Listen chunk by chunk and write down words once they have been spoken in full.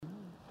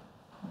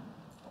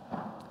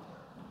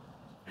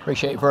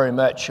Appreciate very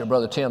much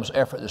Brother Tim's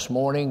effort this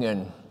morning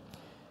and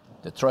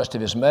the thrust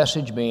of his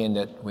message being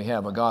that we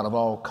have a God of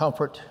all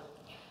comfort,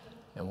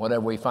 and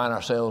whatever we find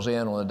ourselves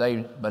in on a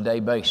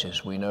day-by-day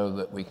basis, we know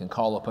that we can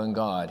call upon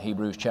God.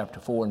 Hebrews chapter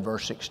 4 and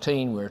verse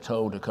 16, we're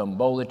told to come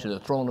boldly to the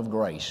throne of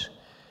grace,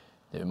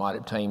 that we might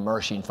obtain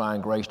mercy and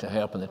find grace to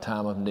help in the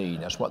time of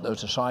need. That's what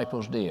those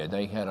disciples did.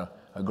 They had a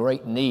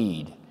great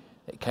need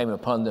that came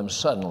upon them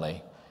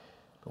suddenly,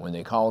 but when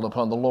they called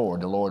upon the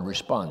Lord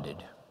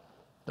responded.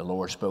 The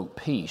Lord spoke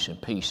peace,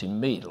 and peace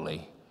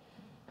immediately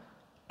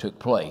took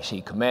place.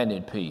 He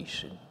commanded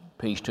peace, and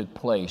peace took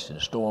place, and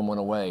the storm went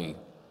away.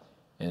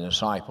 And the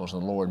disciples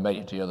and the Lord made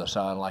it to the other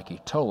side like He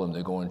told them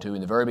they're going to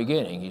in the very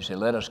beginning. He said,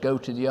 let us go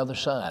to the other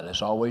side.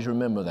 Let's always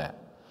remember that.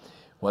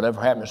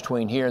 Whatever happens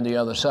between here and the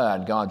other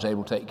side, God's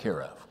able to take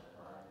care of.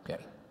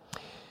 Okay.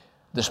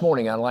 This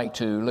morning I'd like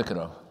to look at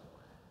a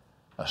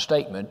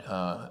statement.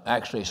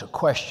 Actually, it's a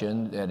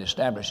question that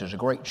establishes a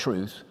great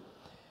truth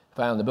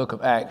found in the book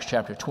of Acts,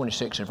 chapter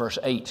 26 and verse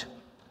 8.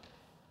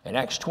 In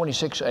Acts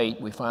 26:8,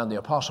 we find the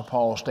Apostle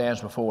Paul stands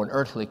before an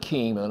earthly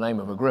king by the name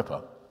of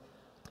Agrippa.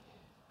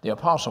 The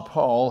Apostle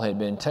Paul had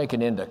been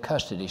taken into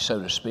custody,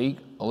 so to speak,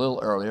 a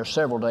little earlier,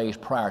 several days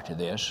prior to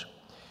this,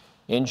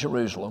 in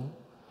Jerusalem.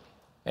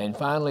 And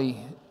finally,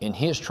 in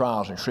his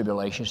trials and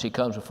tribulations, he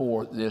comes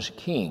before this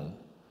king.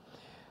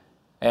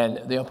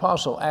 And the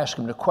apostle asks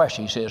him the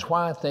question. He says,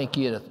 why think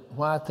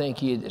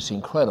ye it's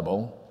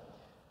incredible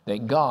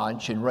that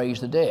God should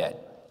raise the dead?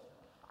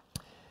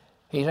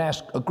 He's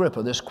asked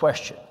Agrippa this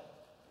question.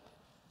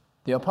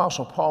 The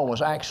Apostle Paul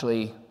was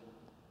actually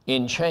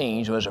in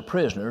chains, was a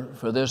prisoner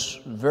for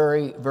this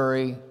very,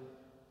 very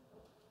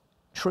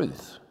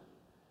truth,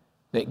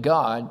 that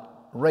God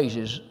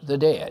raises the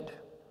dead.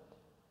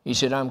 He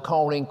said, I'm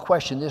called in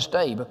question this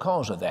day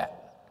because of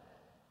that.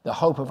 The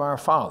hope of our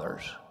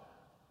fathers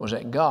was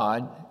that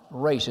God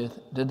raiseth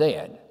the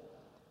dead.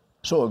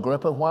 So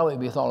Agrippa, why would it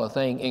be thought a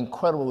thing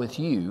incredible with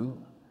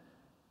you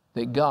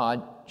that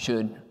God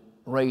should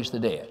raise the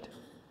dead?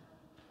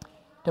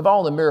 Of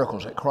all the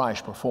miracles that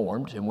Christ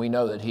performed, and we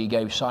know that He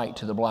gave sight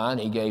to the blind,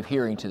 He gave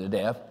hearing to the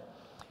deaf,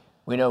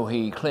 we know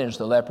He cleansed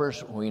the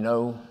lepers, we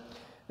know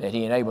that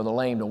He enabled the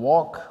lame to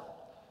walk,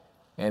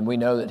 and we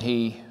know that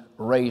He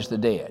raised the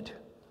dead.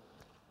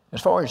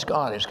 As far as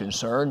God is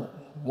concerned,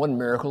 one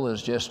miracle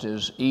is just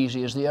as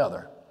easy as the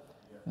other.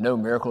 No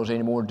miracle is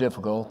any more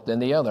difficult than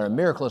the other. A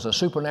miracle is a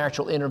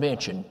supernatural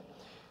intervention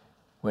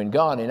when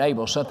God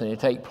enables something to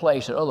take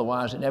place that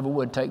otherwise it never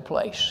would take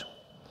place.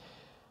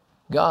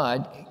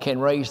 God can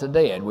raise the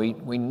dead.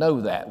 We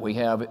know that. We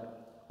have it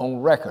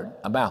on record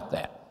about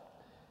that.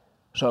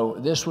 So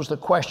this was the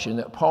question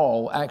that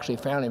Paul actually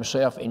found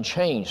himself in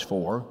chains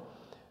for,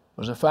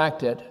 was the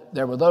fact that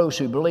there were those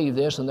who believed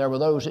this and there were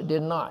those that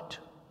did not.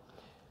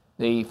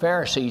 The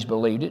Pharisees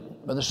believed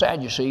it, but the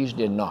Sadducees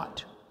did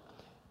not.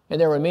 And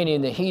there were many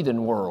in the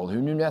heathen world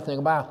who knew nothing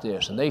about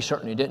this, and they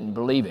certainly didn't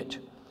believe it.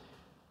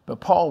 But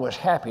Paul was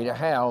happy to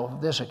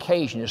have this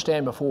occasion to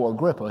stand before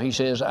Agrippa. He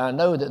says, I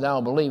know that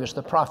thou believest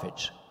the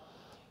prophets.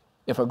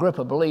 If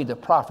Agrippa believed the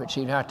prophets,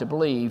 he'd have to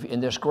believe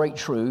in this great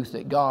truth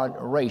that God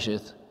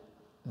raiseth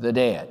the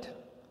dead.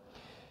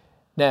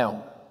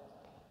 Now,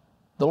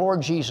 the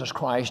Lord Jesus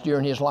Christ,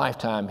 during His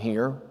lifetime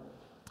here,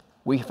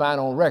 we find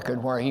on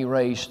record where He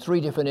raised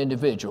 3 different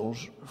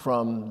individuals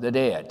from the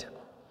dead.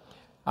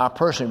 I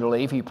personally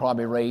believe He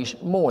probably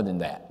raised more than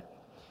that.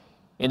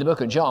 In the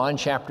book of John,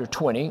 chapter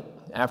 20,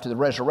 after the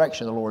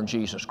resurrection of the Lord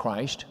Jesus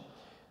Christ,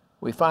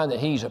 we find that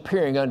He's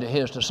appearing unto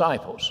His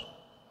disciples.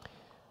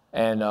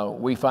 And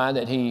we find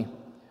that He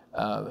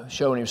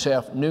showed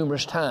Himself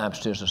numerous times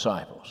to His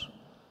disciples.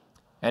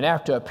 And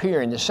after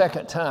appearing the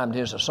second time to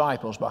His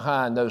disciples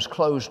behind those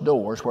closed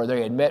doors where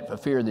they had met for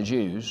fear of the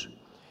Jews,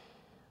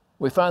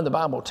 we find the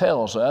Bible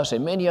tells us,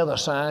 and many other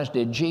signs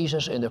did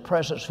Jesus in the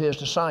presence of His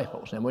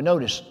disciples. And we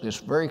notice this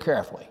very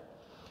carefully.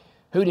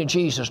 Who did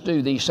Jesus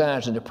do these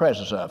signs in the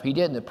presence of? He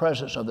did in the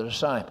presence of the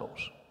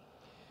disciples.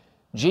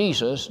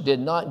 Jesus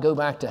did not go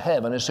back to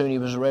heaven as soon as He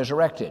was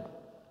resurrected.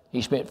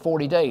 He spent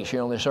 40 days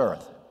here on this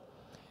earth.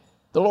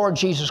 The Lord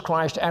Jesus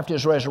Christ, after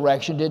His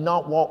resurrection, did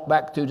not walk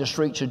back through the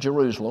streets of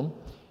Jerusalem.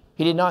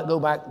 He did not go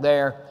back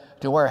there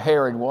to where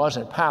Herod was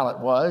and Pilate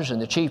was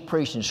and the chief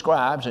priests and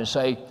scribes and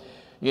say,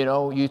 you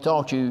know, you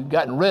thought you'd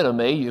gotten rid of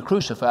me, you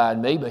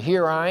crucified me, but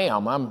here I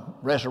am, I'm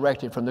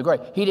resurrected from the grave.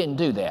 He didn't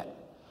do that.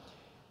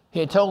 He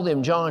had told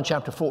them, John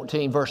chapter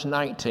 14, verse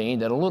 19,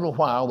 that a little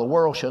while the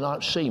world shall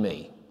not see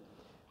me,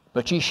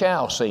 but ye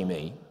shall see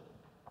me.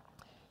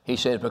 He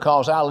said,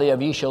 because I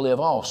live, ye shall live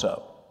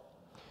also.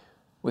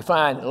 We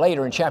find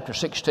later in chapter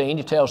 16,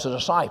 He tells the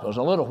disciples,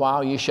 a little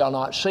while ye shall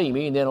not see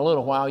me, and then a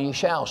little while ye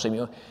shall see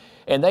me.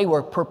 And they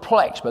were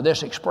perplexed by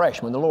this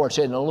expression when the Lord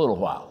said, in a little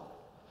while.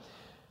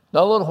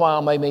 Now, a little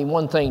while may mean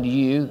one thing to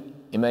you,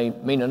 it may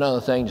mean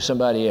another thing to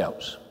somebody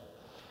else.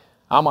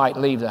 I might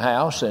leave the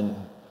house, and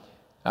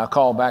I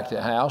call back to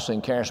the house,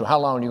 and Karen said, well, how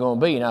long are you going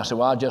to be? And I said,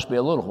 well, I'll just be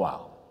a little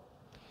while.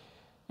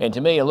 And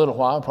to me, a little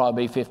while would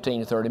probably be 15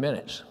 to 30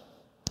 minutes.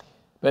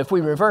 But if we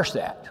reverse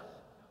that,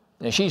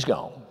 and she's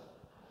gone,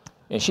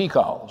 And she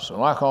calls,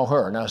 and I call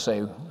her, and I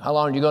say, how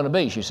long are you going to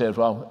be? She says,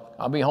 well,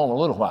 I'll be home a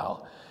little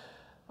while.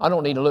 I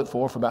don't need to look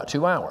for her for about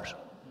 2 hours.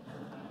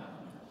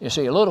 You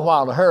see, a little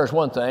while to her is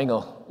one thing,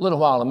 a little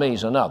while to me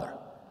is another.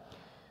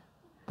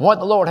 What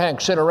the Lord had in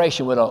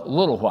consideration with a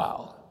little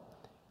while,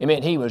 it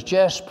meant he was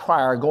just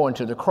prior going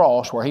to the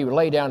cross where he would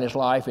lay down his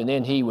life and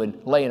then he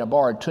would lay in a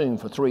borrowed tomb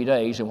for 3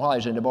 days, and while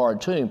he's in the borrowed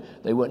tomb,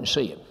 they wouldn't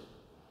see him.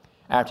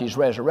 After he's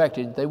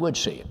resurrected, they would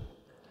see him.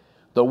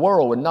 The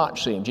world would not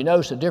see him. Do you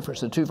notice the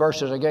difference in the two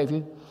verses I gave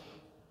you?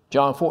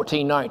 John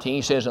 14:19,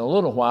 he says, in a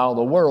little while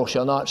the world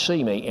shall not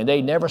see me, and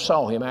they never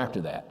saw him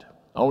after that.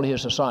 Only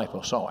his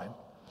disciples saw him.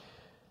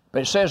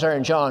 But it says there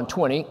in John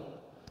 20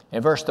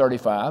 and verse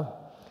 35,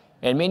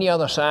 and many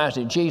other signs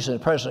did Jesus in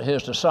the presence of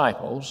his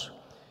disciples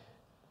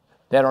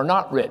that are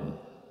not written.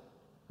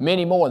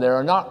 Many more that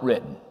are not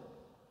written.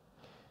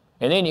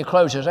 And then he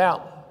closes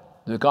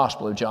out the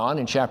Gospel of John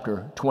in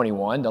chapter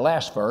 21, the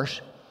last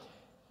verse.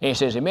 And he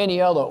says, and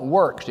many other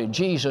works did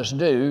Jesus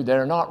do that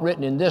are not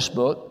written in this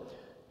book.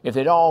 If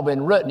they'd all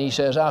been written, he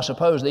says, I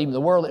suppose that even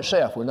the world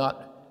itself could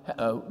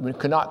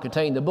not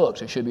contain the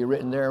books that should be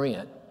written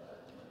therein.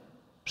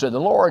 So the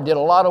Lord did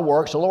a lot of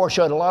works. The Lord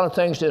showed a lot of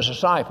things to his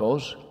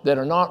disciples that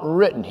are not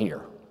written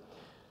here.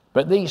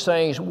 But these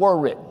things were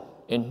written,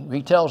 and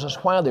he tells us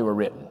why they were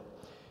written.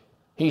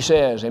 He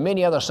says, and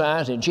many other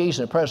signs did Jesus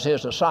in the presence of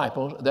his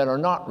disciples that are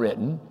not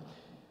written,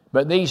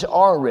 but these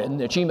are written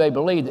that you may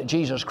believe that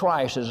Jesus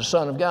Christ is the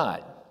Son of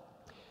God.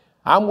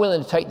 I'm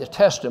willing to take the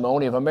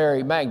testimony of a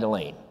Mary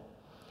Magdalene.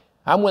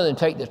 I'm willing to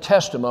take the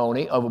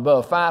testimony of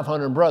above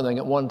 500 brethren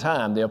at one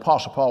time. The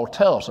Apostle Paul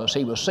tells us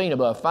he was seen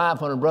above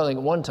 500 brethren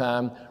at one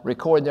time,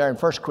 recorded there in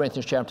 1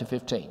 Corinthians chapter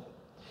 15.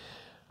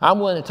 I'm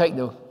willing to take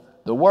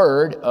the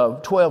word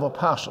of 12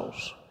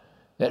 apostles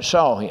that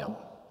saw him.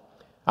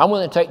 I'm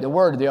willing to take the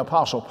word of the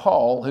Apostle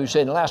Paul, who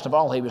said, last of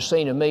all, he was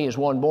seen of me as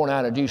one born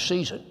out of due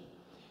season.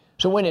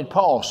 So when did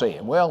Paul see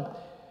him? Well,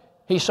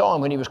 he saw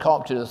him when he was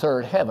called to the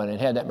third heaven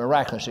and had that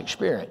miraculous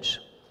experience.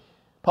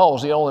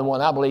 Paul's the only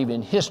one, I believe,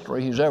 in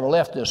history who's ever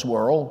left this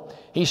world.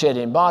 He said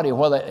in body,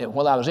 whether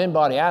I was in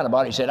body, out of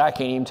body, he said, I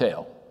can't even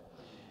tell.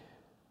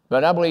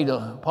 But I believe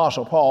the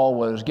Apostle Paul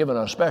was given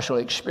a special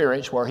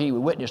experience where he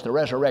would witness the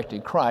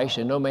resurrected Christ,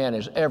 and no man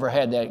has ever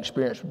had that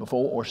experience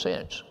before or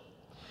since.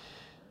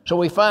 So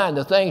we find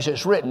the things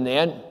that's written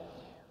then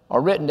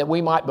are written that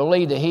we might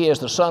believe that he is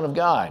the Son of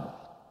God.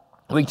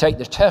 We take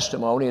the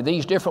testimony of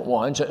these different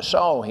ones that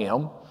saw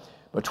him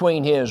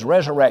between his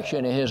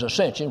resurrection and his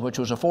ascension, which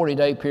was a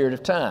 40-day period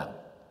of time.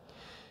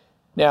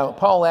 Now,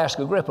 Paul asked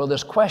Agrippa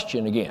this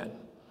question again.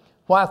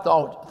 Why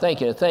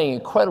think it a thing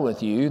incredible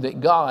with you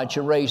that God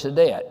should raise the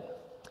dead?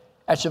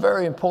 That's a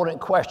very important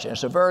question.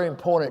 It's a very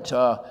important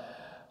a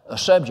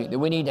subject that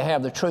we need to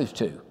have the truth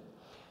to.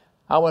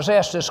 I was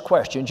asked this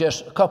question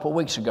just a couple of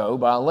weeks ago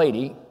by a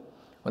lady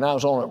when I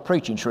was on a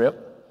preaching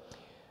trip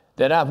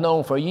that I've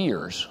known for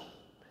years.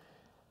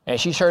 And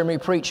she's heard me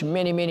preach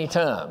many, many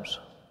times.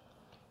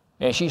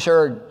 And she's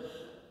heard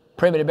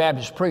primitive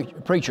Baptist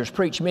preachers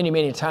preach many,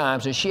 many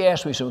times. And she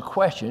asked me some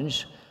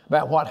questions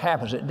about what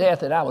happens at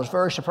death that I was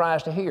very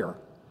surprised to hear.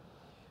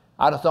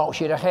 I'd have thought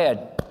she'd have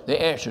had the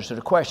answers to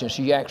the questions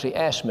she actually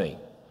asked me.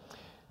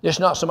 This is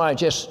not somebody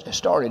just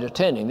started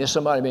attending. This is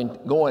somebody been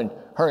going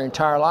her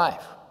entire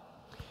life.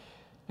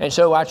 And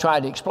so I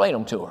tried to explain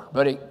them to her.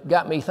 But it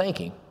got me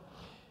thinking,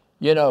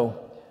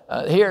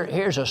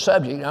 here's a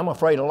subject I'm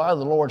afraid a lot of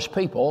the Lord's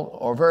people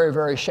are very,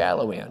 very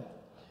shallow in.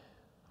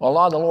 Well, a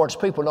lot of the Lord's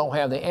people don't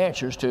have the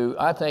answers to,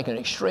 I think, an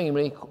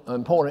extremely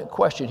important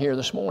question here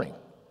this morning.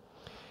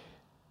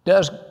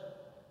 Does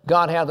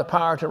God have the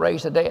power to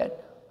raise the dead?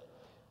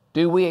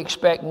 Do we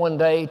expect one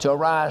day to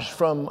arise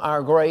from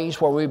our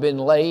graves where we've been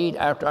laid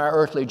after our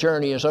earthly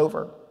journey is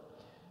over?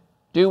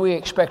 Do we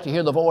expect to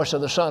hear the voice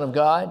of the Son of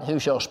God who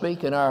shall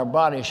speak and our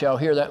bodies shall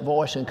hear that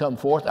voice and come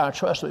forth? I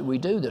trust that we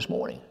do this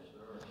morning.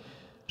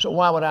 So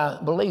why would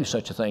I believe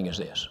such a thing as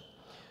this?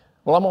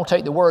 Well, I'm going to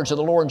take the words of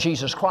the Lord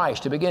Jesus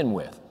Christ to begin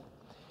with.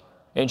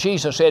 And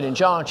Jesus said in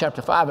John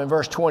chapter 5 and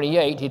verse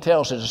 28, he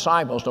tells his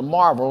disciples to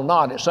marvel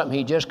not at something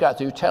he just got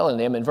through telling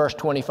them in verse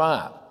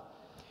 25.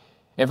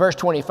 In verse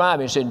 25,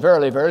 he said,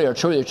 verily, verily, or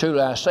truly,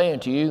 truly, I say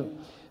unto you,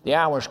 the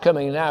hour is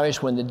coming now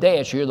is when the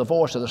dead shall hear the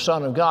voice of the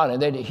Son of God,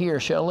 and they that hear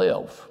shall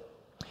live.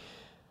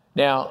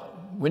 Now,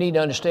 we need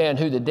to understand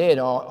who the dead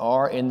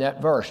are in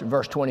that verse, in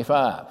verse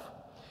 25.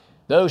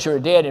 Those who are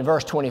dead in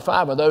verse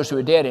 25 are those who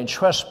are dead in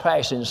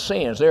trespass and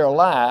sins. They're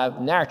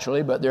alive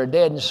naturally, but they're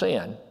dead in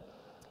sin.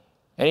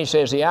 And he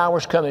says, the hour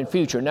is coming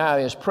future, now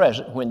is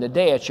present, when the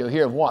dead shall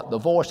hear of what? The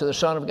voice of the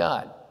Son of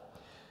God.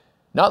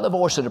 Not the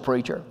voice of the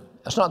preacher.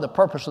 That's not the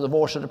purpose of the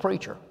voice of the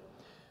preacher.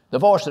 The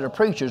voice of the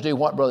preacher is do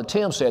what Brother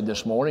Tim said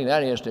this morning.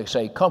 That is to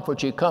say,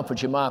 comfort you,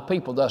 my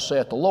people, thus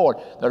saith the Lord,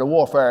 that the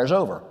warfare is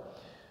over.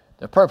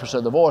 The purpose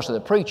of the voice of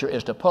the preacher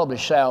is to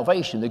publish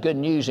salvation, the good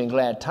news and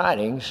glad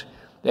tidings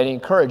that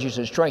encourages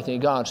and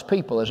strengthens God's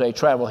people as they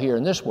travel here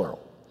in this world.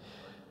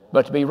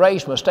 But to be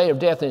raised from a state of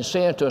death in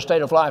sin to a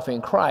state of life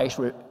in Christ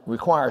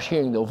requires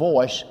hearing the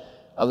voice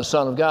of the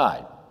Son of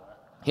God.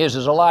 His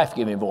is a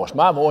life-giving voice.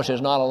 My voice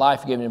is not a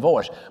life-giving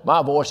voice.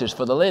 My voice is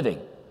for the living.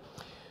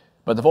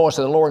 But the voice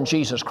of the Lord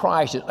Jesus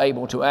Christ is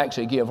able to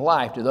actually give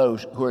life to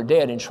those who are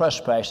dead in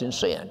trespass and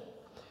sin.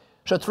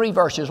 So 3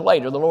 verses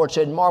later, the Lord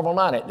said, marvel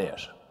not at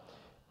this.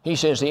 He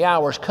says, the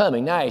hour is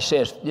coming. Now he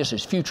says, this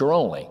is future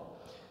only.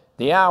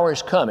 The hour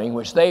is coming,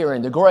 which they are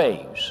in the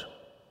graves.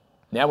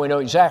 Now we know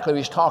exactly what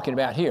he's talking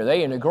about here.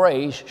 They in the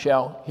graves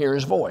shall hear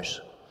his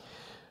voice.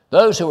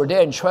 Those who were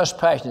dead in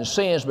trespass and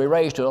sins be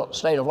raised to a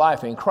state of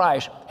life in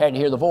Christ had to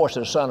hear the voice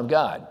of the Son of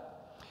God.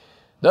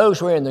 Those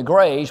who are in the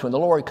graves, when the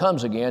Lord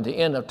comes again, at the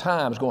end of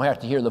time, is going to have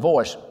to hear the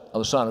voice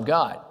of the Son of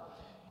God.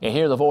 And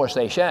hear the voice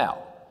they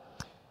shall.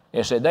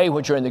 It said, they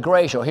which are in the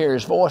grave shall hear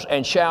his voice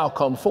and shall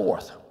come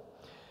forth.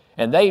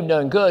 And they've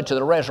done good to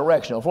the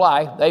resurrection of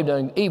life. They've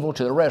done evil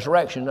to the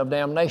resurrection of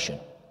damnation.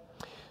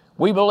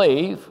 We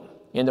believe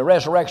in the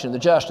resurrection of the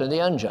just and the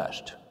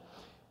unjust.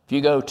 If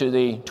you go to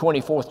the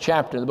 24th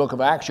chapter of the book of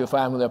Acts, you'll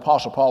find where the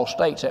Apostle Paul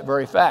states that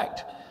very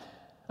fact.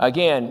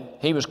 Again,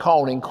 he was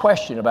called in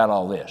question about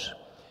all this.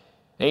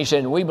 And he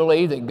said, we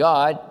believe that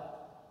God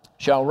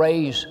shall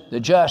raise the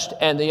just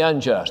and the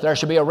unjust. There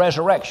should be a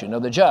resurrection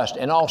of the just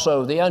and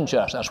also the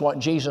unjust. That's what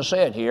Jesus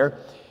said here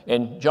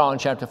in John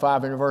chapter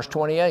 5 and verse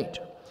 28.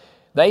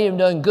 They have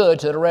done good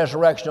to the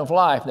resurrection of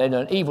life. They've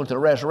done evil to the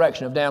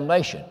resurrection of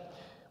damnation.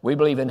 We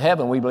believe in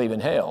heaven. We believe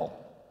in hell.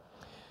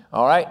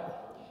 All right?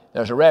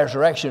 There's a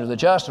resurrection of the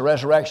just, a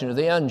resurrection of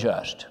the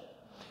unjust.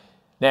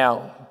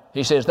 Now,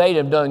 he says they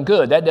have done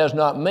good. That does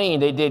not mean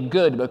they did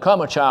good to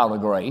become a child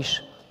of grace,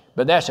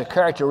 but that's a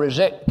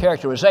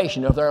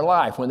characterization of their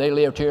life when they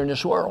lived here in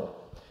this world.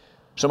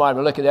 Somebody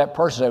would look at that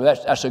person and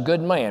say, that's a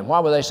good man. Why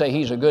would they say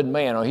he's a good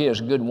man or he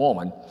is a good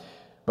woman?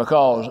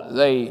 Because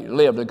they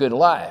lived a good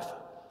life.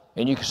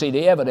 And you can see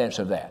the evidence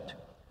of that.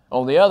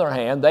 On the other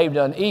hand, they've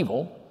done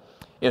evil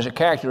is a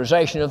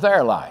characterization of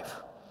their life.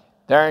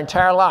 Their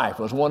entire life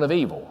was one of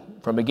evil.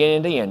 From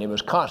beginning to end, it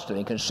was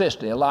constantly and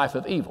consistently a life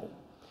of evil.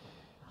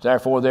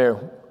 Therefore, there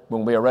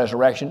will be a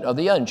resurrection of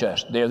the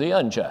unjust. They're the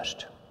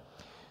unjust.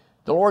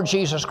 The Lord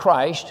Jesus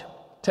Christ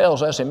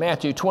tells us in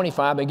Matthew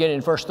 25, beginning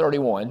in verse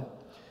 31,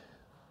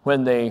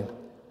 when the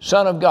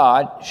Son of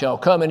God shall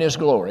come in his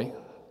glory,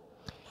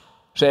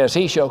 says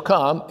he shall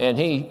come, and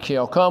he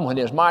shall come with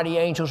his mighty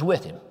angels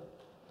with him.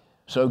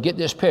 So get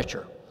this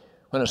picture.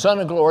 When the Son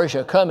of glory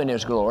shall come in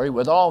his glory,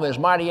 with all of his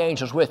mighty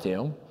angels with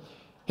him,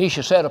 he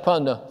shall sit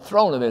upon the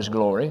throne of his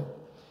glory.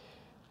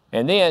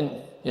 And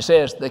then it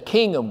says, the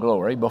King of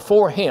glory,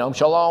 before him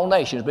shall all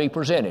nations be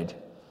presented.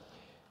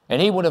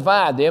 And he will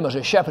divide them as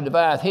a shepherd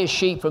divideth his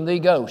sheep from the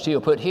goats.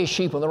 He'll put his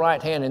sheep on the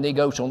right hand and the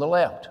goats on the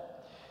left.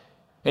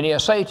 And he'll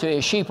say to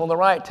his sheep on the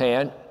right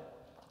hand,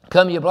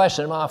 come, ye blessed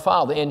of my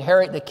Father,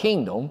 inherit the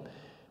kingdom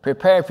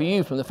prepared for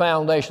you from the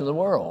foundation of the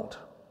world.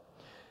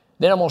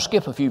 Then I'm going to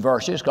skip a few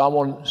verses because I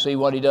want to see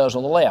what he does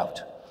on the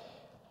left.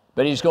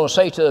 But he's going to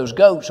say to those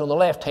goats on the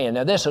left hand.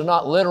 Now, this is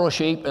not literal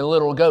sheep and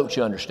literal goats,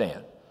 you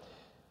understand.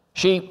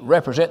 Sheep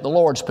represent the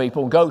Lord's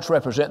people. Goats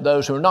represent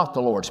those who are not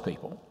the Lord's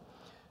people.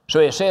 So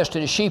it says to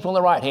the sheep on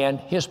the right hand,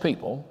 his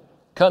people,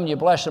 come, ye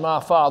blessed of my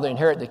Father,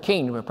 inherit the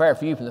kingdom prepared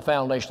for you from the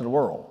foundation of the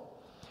world.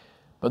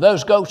 But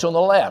those goats on the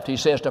left, he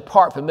says,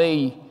 depart from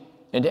me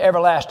into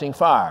everlasting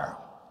fire,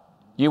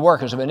 you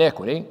workers of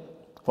iniquity,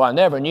 for I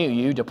never knew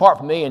you. Depart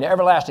from me into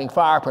everlasting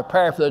fire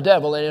prepared for the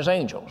devil and his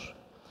angels.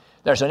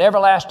 There's an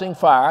everlasting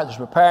fire that's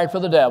prepared for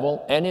the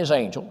devil and his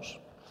angels.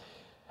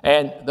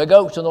 And the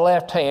goats on the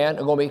left hand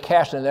are going to be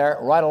cast in there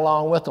right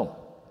along with them.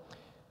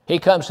 He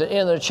comes to the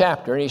end of the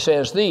chapter and he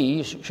says,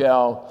 these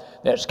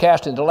that's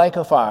cast into the lake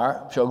of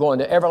fire shall go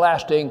into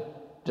everlasting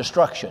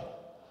destruction,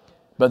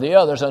 but the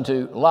others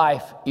unto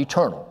life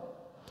eternal.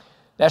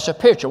 That's a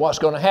picture of what's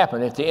going to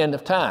happen at the end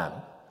of time.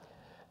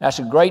 That's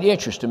of great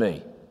interest to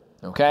me,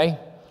 okay?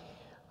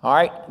 All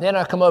right, then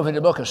I come over to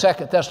the book of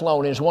 2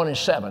 Thessalonians 1 and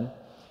 7,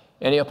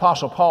 and the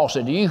Apostle Paul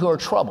said, to you who are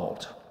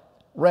troubled,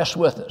 rest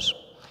with us.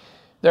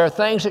 There are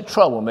things that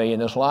trouble me in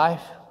this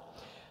life.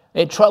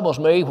 It troubles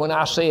me when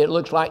I see it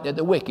looks like that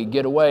the wicked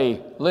get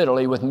away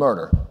literally with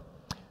murder.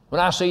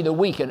 When I see the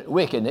wicked,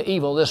 the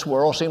evil of this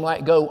world seem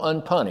like go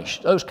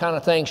unpunished. Those kind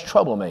of things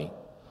trouble me.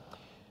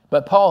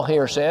 But Paul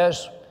here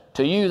says,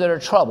 to you that are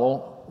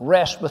troubled,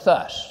 rest with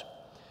us.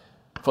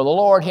 For the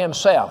Lord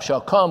himself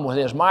shall come with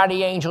his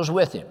mighty angels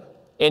with him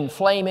in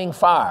flaming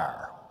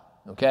fire,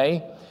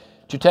 okay,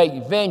 to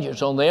take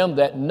vengeance on them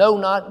that know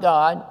not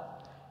God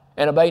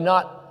and obey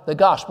not the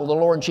gospel of the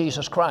Lord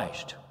Jesus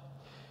Christ.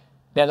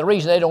 Now, the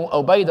reason they don't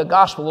obey the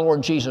gospel of the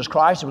Lord Jesus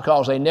Christ is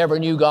because they never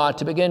knew God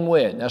to begin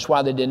with. That's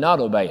why they did not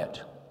obey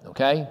it,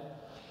 okay?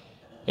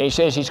 And he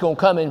says he's going to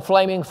come in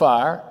flaming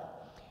fire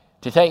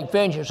to take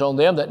vengeance on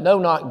them that know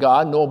not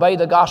God and obey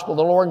the gospel of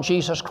the Lord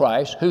Jesus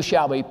Christ, who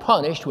shall be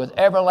punished with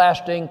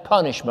everlasting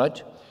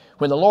punishment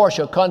when the Lord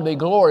shall come to be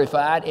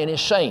glorified in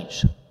his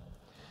saints.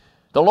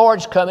 The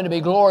Lord's coming to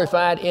be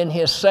glorified in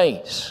his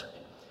saints.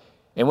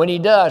 And when he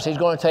does, he's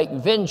going to take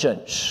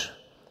vengeance,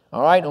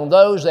 all right, on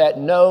those that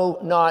know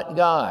not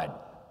God.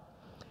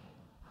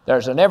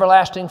 There's an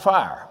everlasting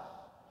fire.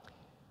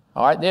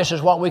 All right, this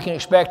is what we can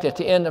expect at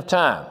the end of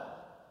time.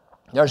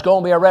 There's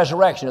going to be a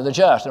resurrection of the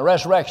just and a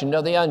resurrection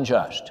of the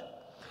unjust.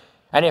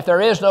 And if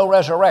there is no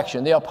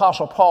resurrection, the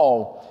Apostle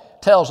Paul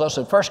tells us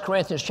in 1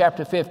 Corinthians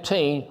chapter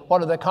 15,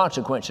 what are the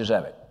consequences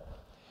of it?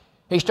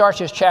 He starts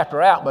his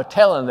chapter out by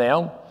telling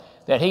them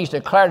that he's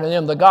declared to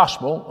them the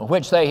gospel,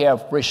 which they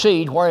have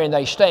received, wherein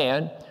they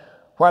stand,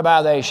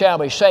 whereby they shall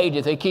be saved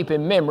if they keep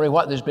in memory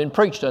what has been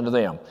preached unto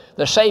them.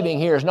 The saving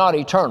here is not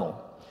eternal.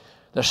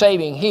 The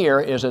saving here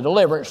is a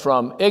deliverance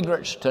from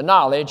ignorance to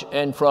knowledge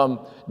and from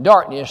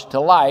darkness to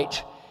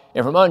light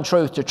and from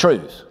untruth to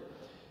truth.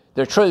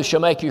 The truth shall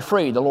make you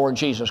free, the Lord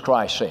Jesus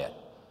Christ said.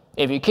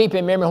 If you keep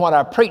in memory what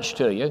I preached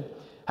to you,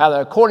 how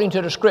that according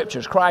to the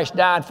Scriptures Christ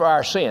died for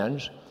our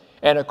sins,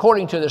 and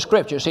according to the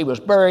Scriptures He was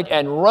buried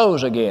and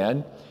rose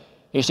again,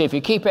 he said if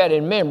you keep that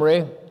in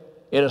memory,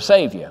 it'll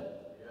save you.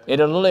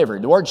 It'll deliver.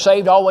 The word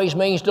saved always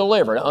means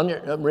delivered.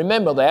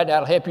 Remember that.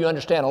 That'll help you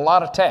understand a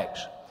lot of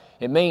texts.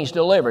 It means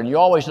delivered. You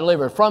always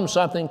deliver from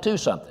something to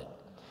something.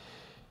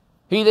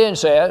 He then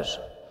says,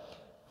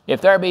 if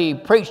there be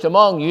preached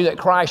among you that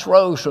Christ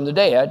rose from the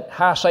dead,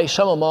 how say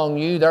some among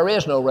you there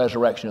is no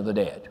resurrection of the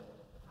dead?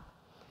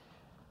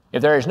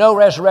 If there is no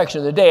resurrection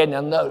of the dead, and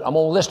I'm going to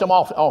list them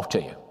off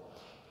to you.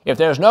 If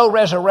there's no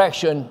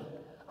resurrection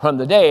from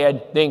the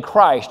dead, then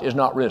Christ is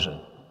not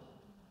risen.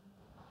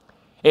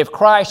 If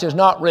Christ is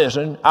not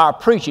risen, our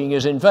preaching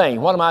is in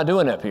vain. What am I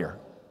doing up here?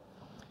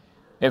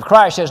 If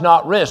Christ has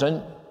not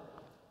risen,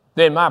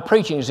 then my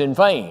preaching is in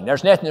vain.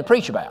 There's nothing to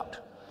preach about.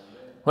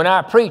 When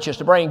I preach, it's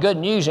to bring good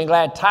news and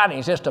glad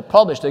tidings. It's to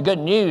publish the good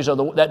news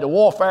that the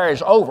warfare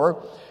is over.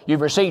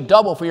 You've received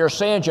double for your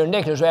sins. Your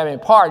iniquities have been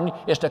pardoned.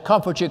 It's to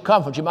comfort you,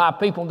 my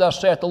people, and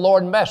thus saith the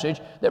Lord message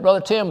that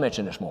Brother Tim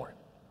mentioned this morning.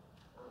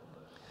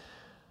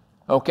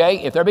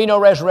 Okay, if there be no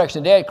resurrection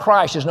of the dead,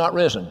 Christ is not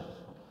risen.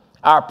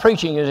 Our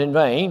preaching is in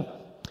vain.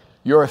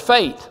 Your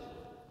faith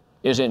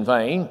is in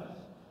vain.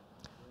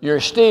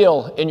 You're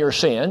still in your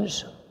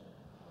sins.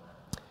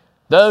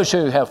 Those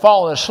who have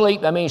fallen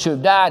asleep, that means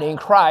who've died in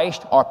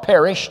Christ, are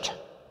perished.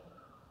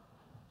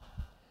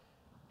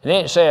 And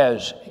then it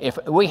says, if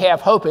we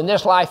have hope in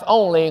this life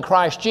only in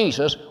Christ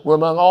Jesus, we're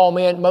among all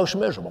men most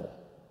miserable.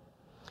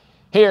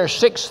 Here are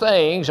 6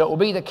 things that will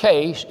be the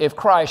case if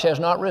Christ has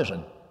not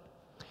risen.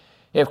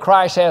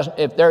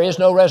 If there is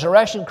no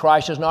resurrection,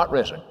 Christ is not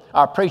risen.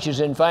 Our preaching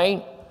is in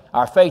vain.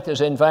 Our faith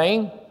is in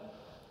vain.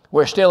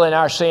 We're still in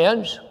our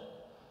sins.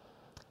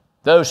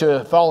 Those who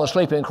have fallen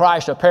asleep in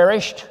Christ are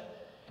perished.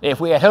 If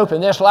we had hope in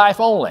this life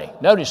only,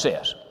 notice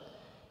this.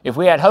 If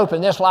we had hope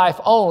in this life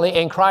only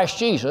in Christ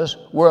Jesus,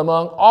 we're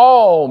among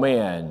all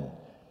men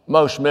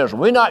most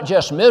miserable. We're not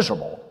just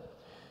miserable.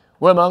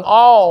 We're among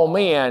all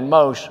men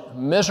most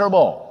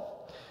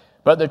miserable.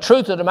 But the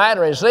truth of the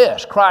matter is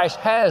this: Christ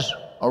has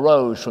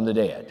arose from the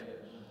dead.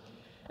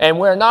 And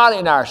we're not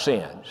in our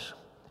sins.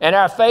 And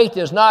our faith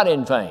is not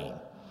in vain.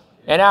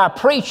 And our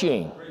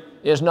preaching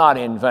is not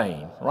in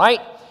vain, right?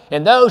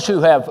 And those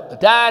who have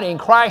died in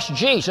Christ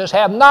Jesus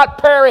have not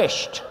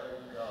perished.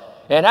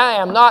 And I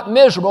am not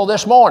miserable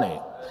this morning.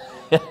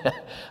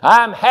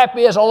 I'm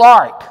happy as a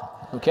lark,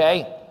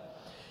 okay?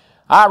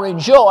 I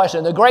rejoice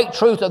in the great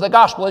truth of the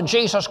gospel in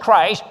Jesus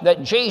Christ,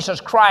 that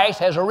Jesus Christ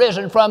has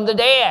arisen from the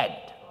dead.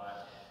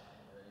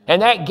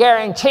 And that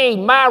guaranteed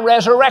my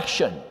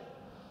resurrection.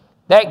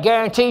 That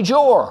guaranteed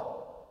your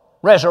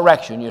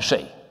resurrection, you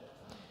see.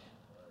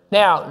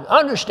 Now,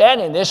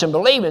 understanding this and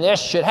believing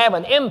this should have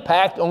an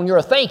impact on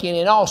your thinking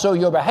and also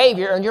your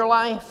behavior in your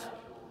life.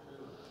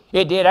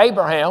 It did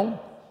Abraham.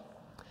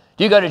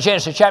 You go to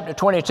Genesis chapter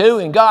 22,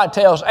 and God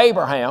tells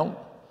Abraham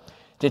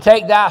to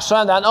take thy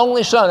son, thine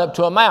only son, up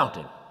to a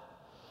mountain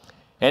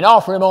and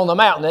offer him on the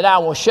mountain that I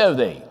will show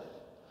thee.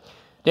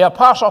 The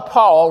Apostle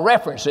Paul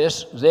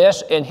references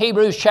this in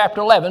Hebrews chapter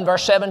 11,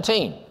 verse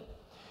 17.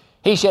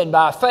 He said,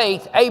 by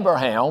faith,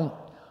 Abraham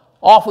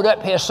offered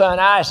up his son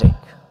Isaac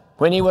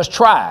when he was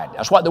tried.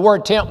 That's what the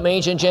word tempt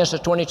means in Genesis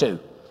 22.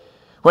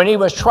 When he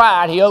was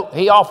tried,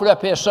 he offered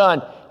up his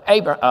son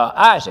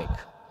Isaac.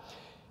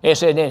 It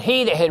said, and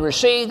he that had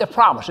received the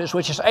promises,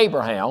 which is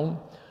Abraham,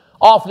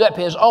 offered up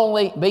his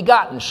only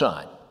begotten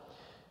son.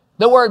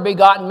 The word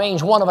begotten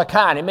means one of a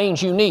kind. It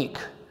means unique.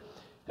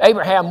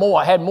 Abraham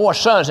had more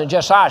sons than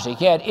just Isaac.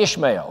 He had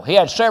Ishmael. He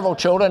had several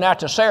children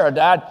after Sarah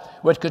died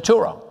with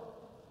Keturah.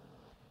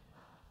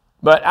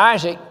 But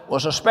Isaac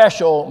was a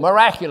special,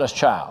 miraculous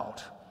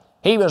child.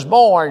 He was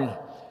born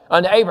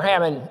unto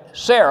Abraham and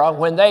Sarah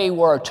when they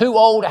were too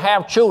old to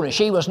have children.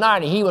 She was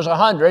 90, he was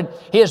 100.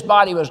 His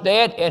body was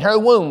dead and her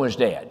womb was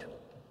dead.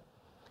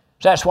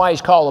 So that's why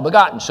he's called the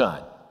begotten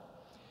son.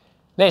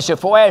 Then he said,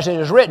 for as it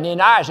is written,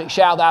 in Isaac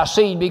shall thy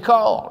seed be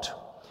called.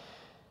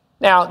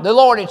 Now, the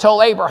Lord had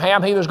told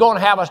Abraham he was going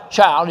to have a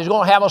child. He's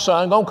going to have a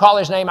son, going to call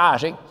his name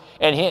Isaac.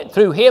 And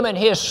through him and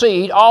his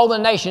seed, all the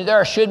nations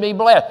there should be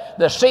blessed.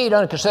 The seed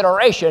under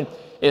consideration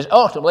is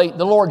ultimately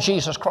the Lord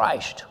Jesus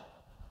Christ.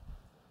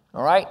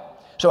 All right?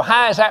 So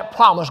how is that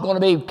promise going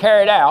to be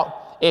carried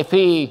out if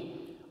he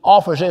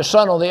offers his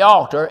son on the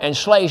altar and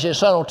slays his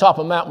son on top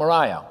of Mount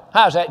Moriah?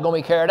 How is that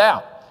going to be carried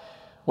out?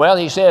 Well,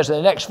 he says in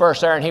the next verse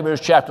there in Hebrews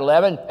chapter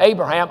 11,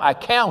 Abraham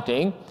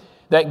accounting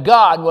that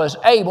God was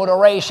able to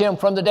raise him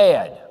from the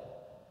dead.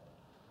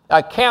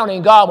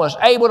 Accounting God was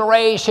able to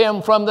raise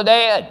him from the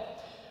dead.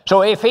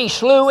 So if he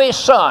slew his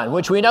son,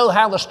 which we know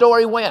how the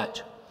story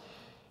went,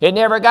 it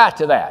never got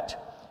to that.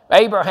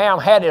 Abraham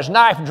had his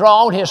knife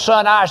drawn. His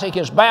son Isaac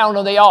is bound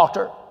on the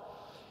altar.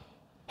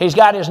 He's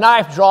got his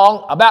knife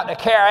drawn, about to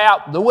carry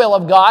out the will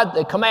of God,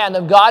 the command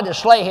of God to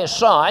slay his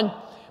son,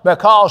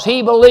 because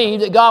he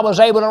believed that God was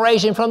able to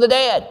raise him from the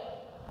dead.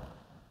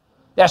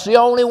 That's the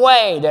only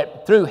way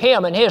that through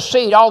him and his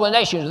seed all the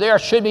nations of the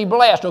earth should be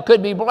blessed or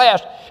could be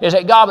blessed, is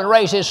that God would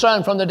raise his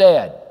son from the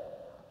dead.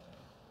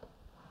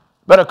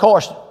 But of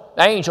course,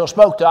 the angel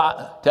spoke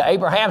to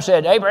Abraham,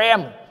 said,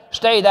 Abraham,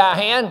 stay thy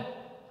hand.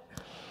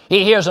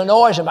 He hears a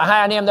noise, and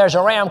behind him there's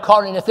a ram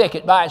caught in the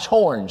thicket by its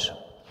horns.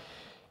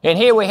 And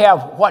here we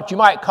have what you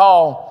might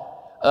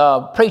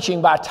call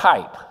preaching by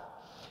type.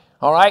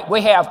 All right,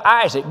 we have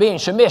Isaac being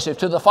submissive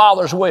to the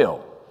father's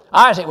will.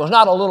 Isaac was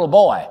not a little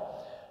boy.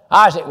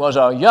 Isaac was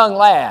a young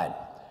lad.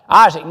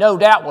 Isaac, no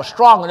doubt, was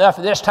strong enough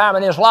at this time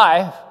in his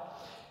life.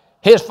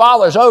 His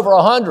father's over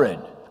 100.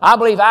 I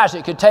believe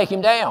Isaac could take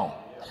him down.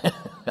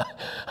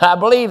 I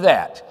believe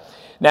that.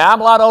 Now, I'm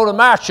a lot older than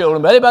my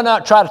children, but they better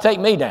not try to take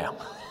me down.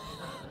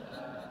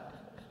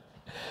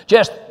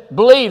 Just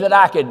believe that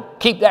I could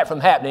keep that from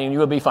happening and you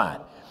will be fine.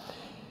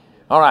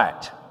 All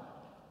right.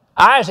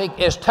 Isaac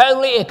is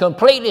totally and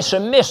completely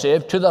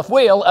submissive to the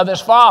will of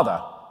his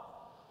father.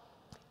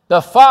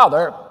 The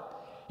father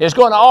is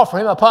going to offer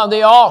him upon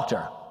the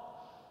altar.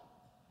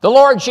 The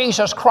Lord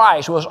Jesus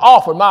Christ was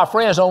offered, my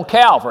friends, on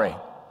Calvary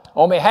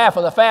on behalf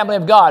of the family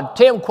of God.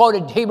 Tim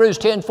quoted Hebrews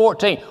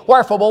 10:14.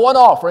 Wherefore for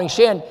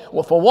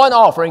one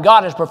offering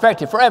God has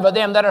perfected forever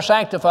them that are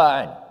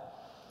sanctified.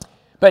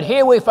 But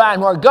here we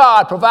find where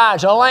God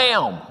provides a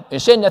lamb.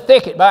 It's in the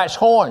thicket by its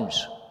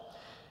horns.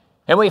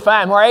 And we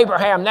find where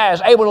Abraham now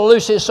is able to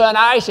loose his son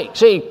Isaac.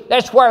 See,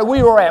 that's where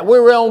we were at. We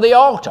were on the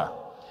altar.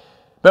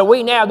 But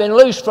we now have been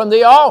loosed from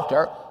the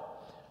altar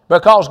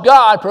because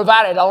God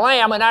provided a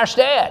lamb in our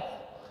stead.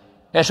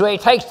 And so he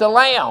takes the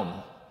lamb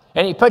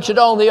and he puts it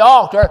on the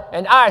altar,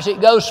 and Isaac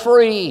goes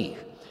free.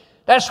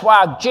 That's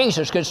why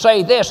Jesus could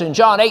say this in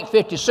John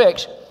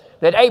 8:56,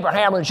 that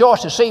Abraham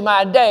rejoiced to see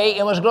my day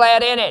and was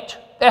glad in it.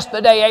 That's the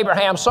day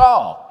Abraham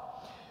saw,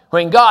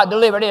 when God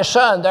delivered his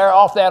son there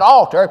off that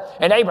altar,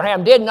 and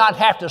Abraham did not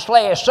have to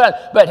slay his son,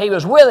 but he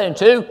was willing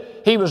to,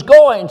 he was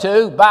going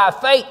to, by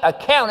faith,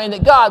 accounting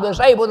that God was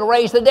able to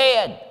raise the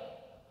dead.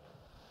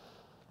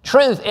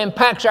 Truth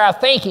impacts our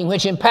thinking,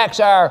 which impacts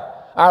our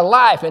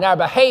life and our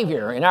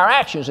behavior and our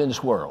actions in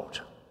this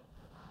world.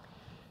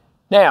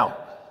 Now,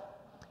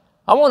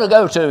 I want to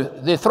go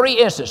to the three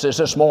instances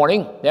this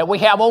morning that we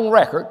have on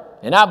record,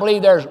 and I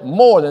believe there's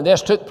more than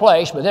this took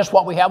place, but this is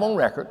what we have on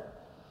record,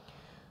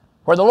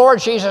 where the Lord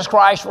Jesus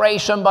Christ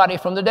raised somebody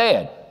from the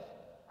dead.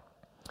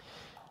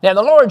 Now,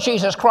 the Lord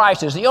Jesus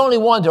Christ is the only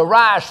one to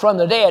rise from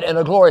the dead in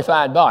a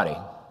glorified body.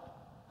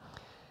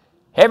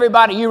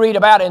 Everybody you read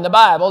about in the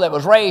Bible that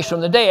was raised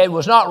from the dead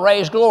was not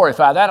raised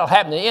glorified. That'll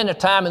happen at the end of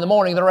time in the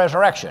morning of the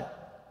resurrection.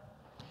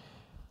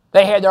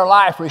 They had their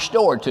life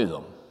restored to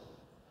them.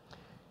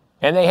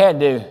 And they had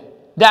to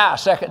die a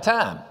second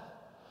time.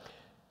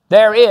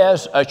 There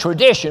is a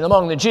tradition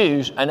among the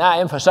Jews, and I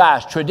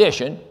emphasize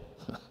tradition,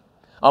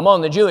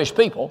 among the Jewish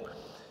people,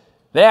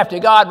 that after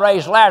God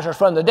raised Lazarus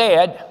from the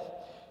dead,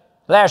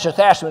 Lazarus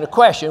asked him the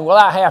question, will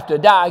I have to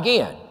die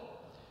again?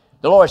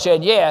 The Lord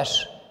said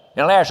yes,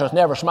 and Lazarus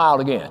never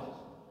smiled again.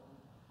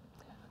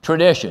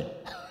 Tradition.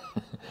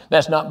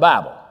 That's not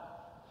Bible.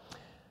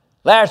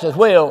 Lazarus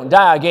will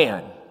die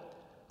again.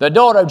 The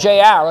daughter of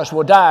Jairus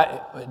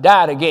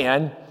died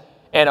again,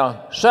 and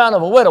a son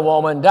of a widow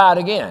woman died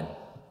again.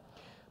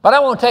 But I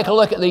want to take a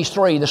look at these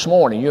three this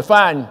morning. You'll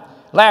find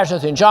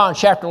Lazarus in John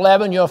chapter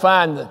 11. You'll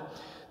find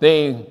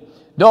the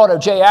daughter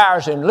of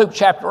Jairus in Luke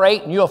chapter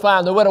 8, and you'll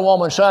find the widow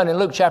woman's son in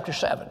Luke chapter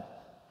 7.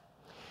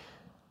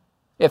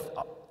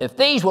 If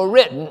these were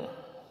written,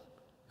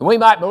 and we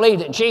might believe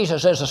that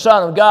Jesus is the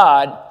Son of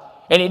God,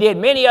 and he did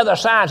many other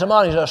signs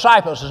among his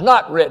disciples is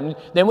not written,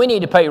 then we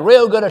need to pay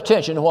real good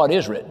attention to what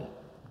is written.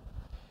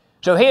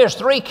 So here's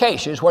three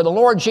cases where the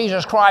Lord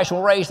Jesus Christ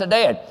will raise the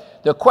dead.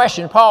 The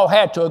question Paul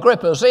had to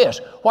Agrippa is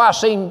this: why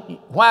seem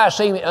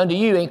it unto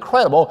you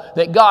incredible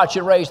that God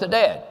should raise the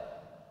dead?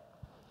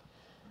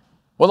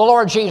 Well, the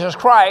Lord Jesus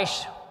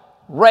Christ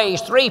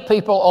raised three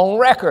people on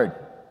record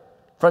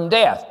from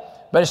death.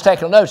 But let's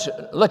take a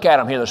look at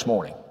them here this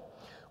morning.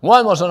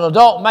 One was an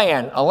adult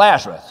man,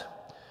 Lazarus.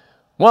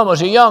 One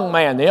was a young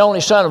man, the only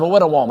son of a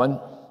widow woman,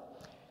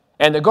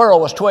 and the girl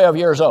was 12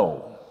 years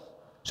old.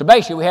 So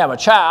basically we have a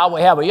child,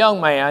 we have a young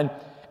man,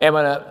 and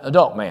an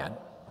adult man.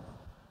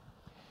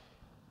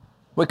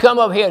 We come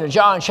over here to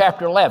John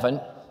chapter 11,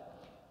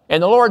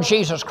 and the Lord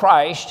Jesus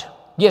Christ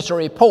gets a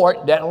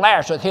report that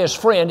Lazarus, his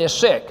friend, is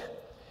sick.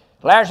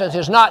 Lazarus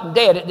is not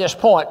dead at this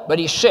point, but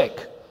he's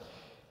sick.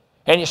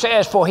 And he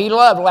says, for he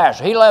loved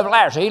Lazarus,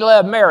 he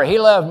loved Mary, he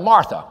loved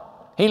Martha.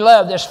 He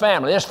loved this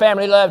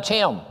family loved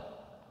him.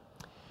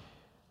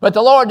 But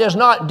the Lord does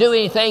not do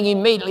anything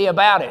immediately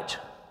about it.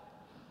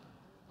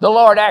 the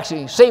Lord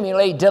actually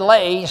seemingly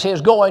delays his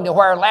going to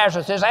where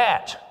Lazarus is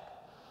at.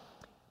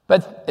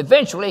 But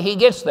eventually he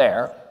gets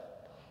there.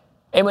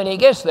 And when he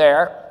gets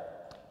there,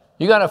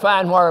 you're going to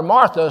find where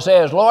Martha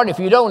says, Lord, if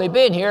you'd only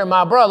been here,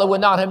 my brother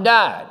would not have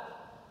died.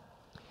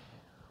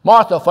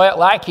 Martha felt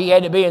like he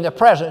had to be in the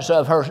presence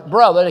of her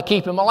brother to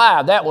keep him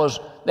alive. That was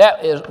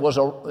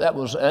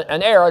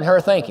an error in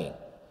her thinking.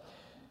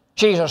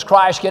 Jesus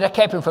Christ could have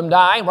kept him from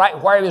dying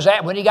right where he was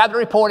at when he got the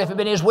report if it had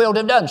been his will to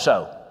have done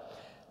so.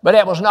 But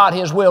that was not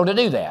his will to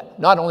do that,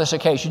 not on this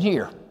occasion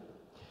here.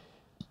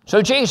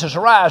 So Jesus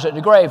arrives at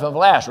the grave of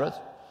Lazarus.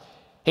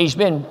 He's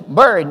been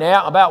buried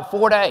now about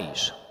 4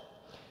 days.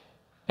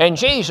 And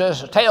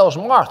Jesus tells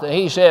Martha,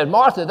 he said,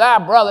 Martha, thy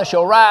brother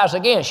shall rise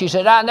again. She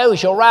said, I know he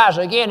shall rise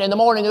again in the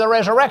morning of the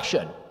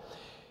resurrection.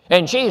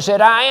 And Jesus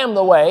said, I am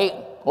the way,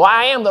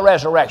 I am the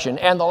resurrection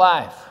and the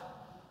life.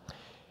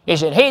 He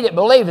said, he that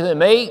believeth in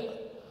me,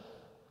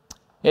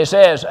 it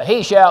says,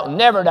 he shall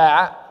never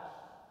die.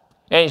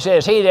 And he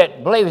says, he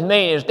that believeth in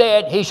me is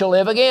dead, he shall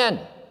live again.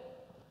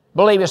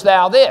 Believest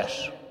thou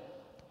this?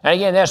 And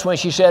again, that's when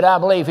she said, I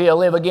believe he'll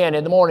live again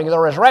in the morning of the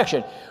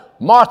resurrection.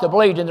 Martha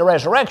believed in the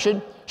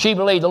resurrection. She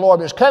believed the Lord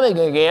was coming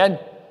again.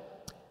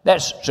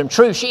 That's some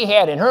truth she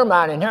had in her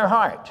mind and her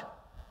heart.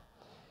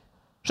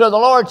 So the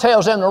Lord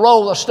tells them to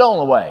roll the stone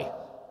away.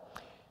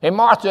 And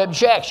Martha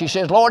objects. She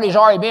says, Lord, he's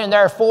already been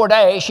there 4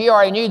 days. She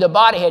already knew the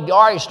body had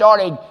already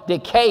started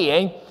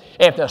decaying.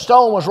 If the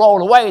stone was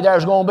rolled away,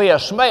 there's going to be a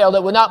smell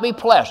that would not be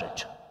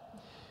pleasant.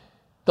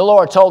 The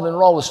Lord told them to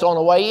roll the stone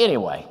away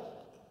anyway.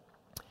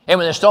 And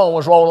when the stone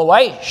was rolled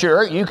away,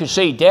 sure, you could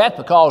see death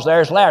because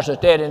there's Lazarus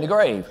dead in the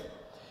grave.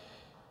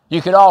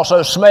 You could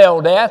also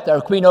smell death.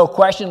 There could be no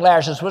question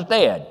Lazarus was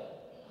dead.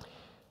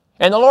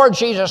 And the Lord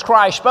Jesus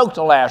Christ spoke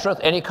to Lazarus,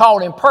 and he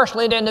called him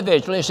personally and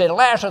individually. He said,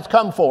 Lazarus,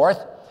 come forth.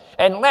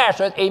 And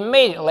Lazarus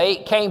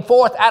immediately came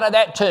forth out of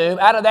that tomb,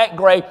 out of that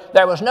grave.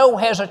 There was no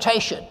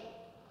hesitation.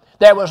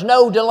 There was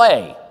no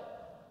delay.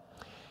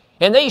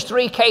 In these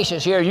 3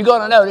 cases here, you're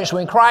going to notice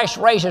when Christ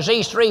raises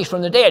these 3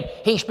 from the dead,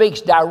 he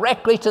speaks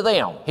directly to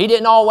them. He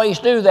didn't always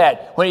do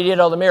that when he did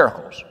other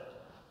miracles.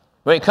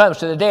 When it comes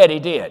to the dead, he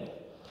did.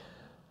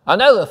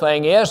 Another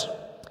thing is,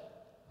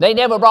 they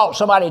never brought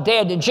somebody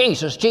dead to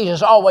Jesus.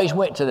 Jesus always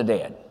went to the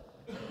dead.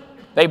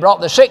 They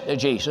brought the sick to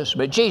Jesus,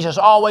 but Jesus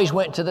always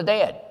went to the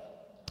dead.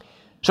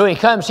 So he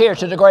comes here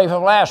to the grave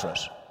of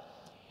Lazarus,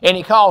 and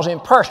he calls him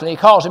personally. He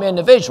calls him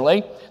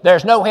individually.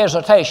 There's no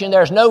hesitation.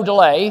 There's no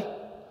delay.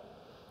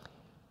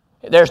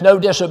 There's no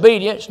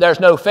disobedience.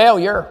 There's no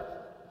failure.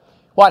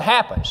 What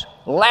happens?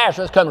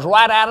 Lazarus comes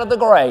right out of the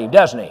grave,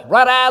 doesn't he?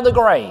 Right out of the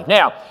grave.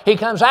 Now, he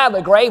comes out of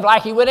the grave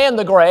like he went in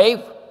the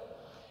grave,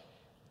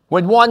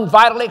 with one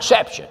vital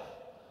exception.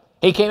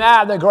 He came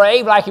out of the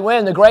grave like he went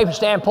in the grave from the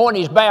standpoint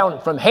he's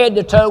bound from head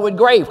to toe with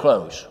grave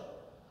clothes.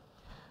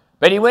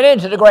 But he went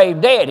into the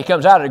grave dead. He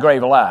comes out of the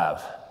grave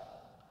alive.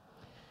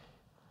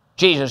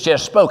 Jesus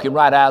just spoke him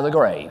right out of the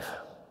grave.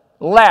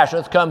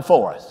 Lazarus, come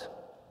forth.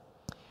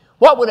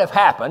 What would have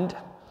happened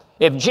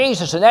if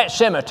Jesus in that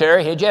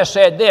cemetery had just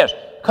said this,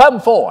 come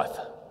forth?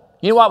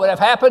 You know what would have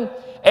happened?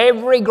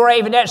 Every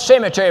grave in that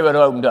cemetery would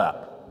have opened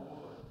up.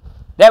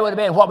 That would have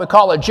been what we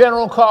call a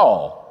general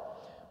call.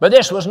 But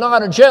this was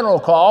not a general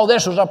call.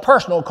 This was a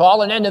personal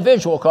call, an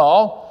individual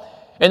call.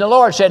 And the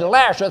Lord said,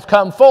 Lazarus,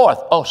 come forth.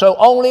 Oh, so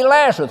only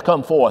Lazarus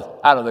come forth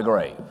out of the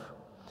grave.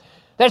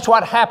 That's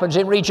what happens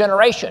in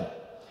regeneration.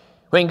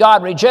 When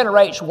God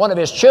regenerates one of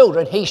his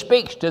children, he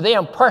speaks to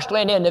them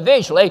personally and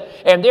individually,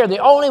 and they're the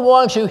only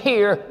ones who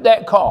hear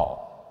that call.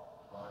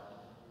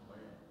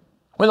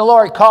 When the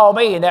Lord called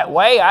me in that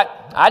way,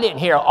 I didn't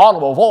hear an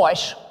audible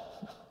voice.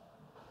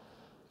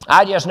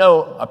 I just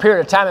know a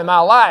period of time in my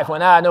life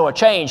when I know a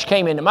change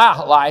came into my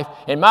life,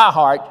 in my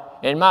heart,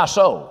 in my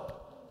soul.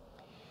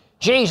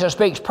 Jesus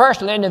speaks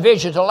personally and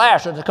individually to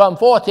Lazarus to come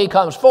forth. He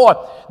comes forth.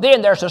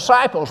 Then there's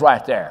disciples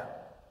right there.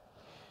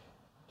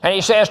 And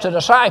he says to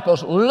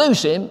disciples,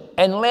 loose him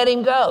and let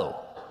him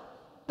go.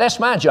 That's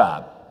my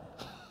job.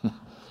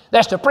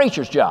 That's the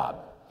preacher's job.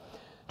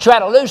 Try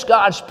to loose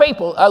God's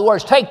people. In other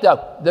words, take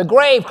the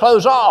grave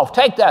clothes off.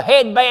 Take the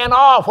headband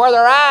off where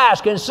their eyes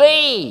can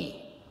see.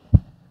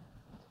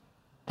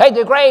 Take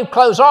the grave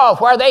clothes off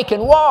where they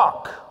can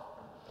walk.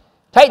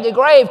 Take the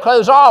grave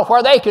clothes off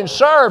where they can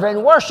serve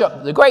and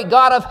worship the great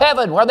God of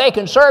heaven, where they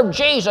can serve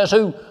Jesus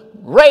who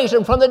raised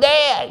him from the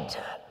dead.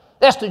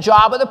 That's the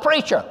job of the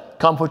preacher.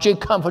 Comfort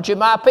you,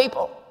 my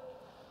people.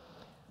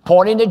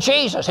 Pointing to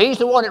Jesus. He's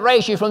the one that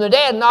raised you from the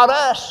dead, not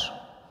us.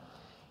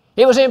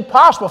 It was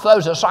impossible for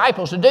those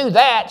disciples to do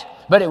that,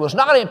 but it was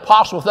not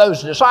impossible for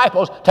those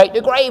disciples to take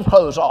the grave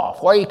clothes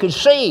off, where you could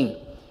see,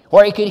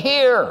 where you could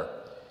hear,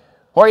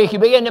 where you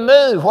could begin to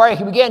move, where you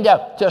could begin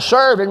to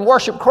serve and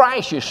worship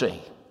Christ, you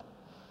see.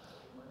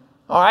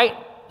 All right,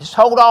 just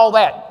hold all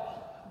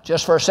that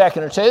just for a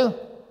second or two.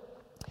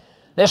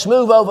 Let's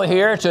move over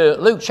here to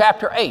Luke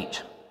chapter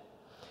 8.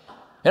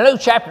 In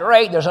Luke chapter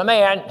 8, there's a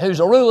man who's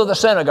the ruler of the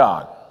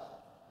synagogue.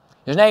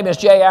 His name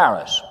is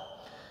Jairus.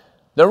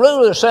 The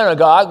ruler of the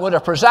synagogue would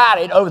have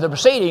presided over the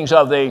proceedings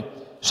of the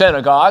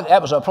synagogue.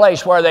 That was a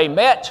place where they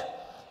met,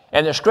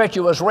 and the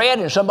scripture was read,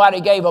 and somebody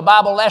gave a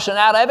Bible lesson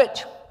out of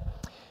it.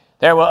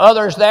 There were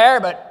others there,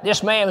 but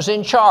this man was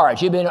in charge.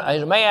 He's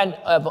a man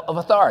of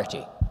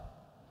authority.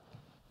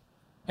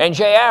 And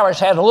Jairus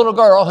had a little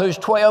girl who's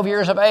 12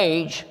 years of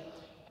age,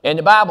 and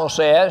the Bible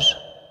says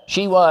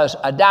she was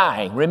a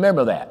dying.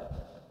 Remember that.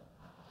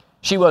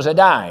 She was a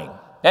dying.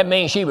 That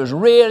means she was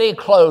really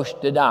close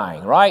to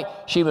dying, right?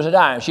 She was a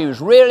dying. She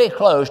was really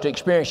close to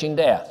experiencing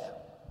death.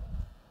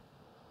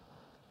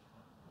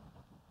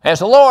 As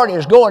the Lord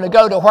is going to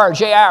go to where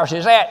Jairus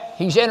is at,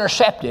 he's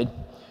intercepted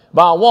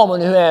by a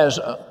woman who has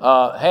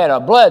had a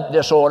blood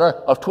disorder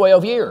of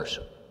 12 years.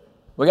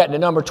 We got the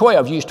number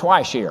 12 used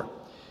twice here.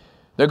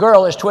 The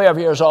girl is 12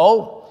 years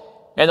old,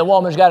 and the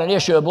woman's got an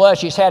issue of blood.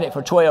 She's had it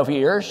for 12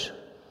 years.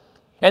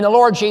 And the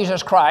Lord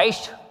Jesus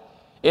Christ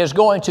is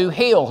going to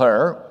heal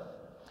her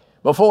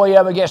before he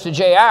ever gets to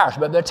Jairus.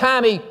 But by the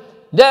time he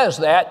does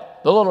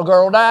that, the little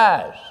girl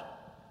dies.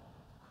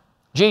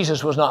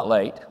 Jesus was not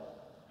late.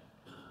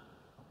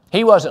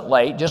 He wasn't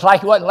late, just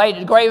like he wasn't late at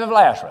the grave of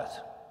Lazarus.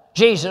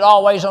 Jesus is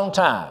always on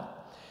time.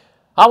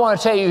 I want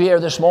to tell you here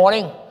this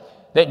morning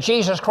that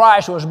Jesus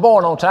Christ was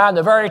born on time,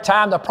 the very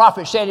time the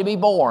prophet said he'd be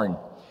born.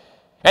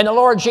 And the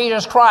Lord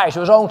Jesus Christ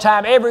was on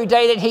time every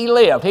day that he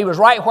lived. He was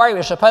right where he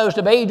was supposed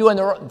to be, doing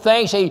the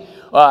things he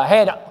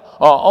had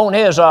on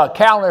his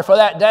calendar for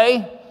that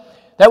day.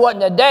 There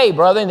wasn't a day,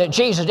 brother, that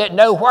Jesus didn't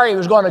know where he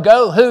was going to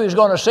go, who he was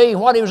going to see, and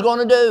what he was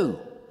going to do.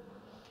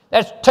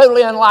 That's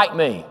totally unlike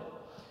me.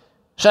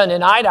 Sunday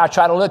night, I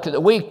try to look at the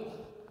week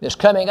that's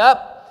coming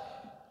up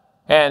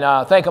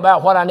and think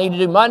about what I need to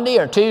do Monday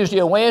or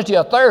Tuesday or Wednesday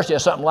or Thursday or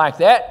something like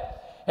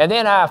that. And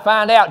then I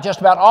find out just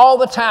about all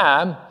the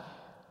time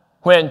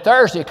when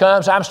Thursday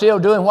comes, I'm still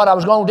doing what I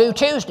was going to do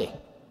Tuesday.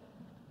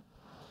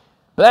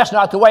 But that's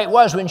not the way it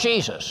was when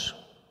Jesus.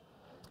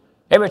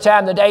 Every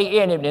time the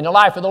day ended in the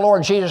life of the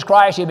Lord Jesus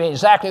Christ, he'd been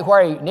exactly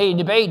where he needed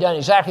to be, done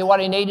exactly what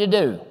he needed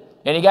to do.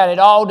 And he got it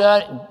all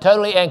done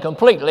totally and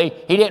completely.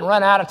 He didn't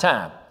run out of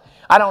time.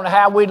 I don't know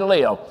how we'd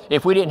live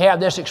if we didn't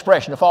have this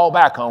expression to fall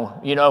back on.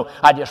 You know,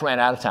 I just ran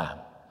out of time.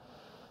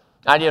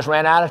 I just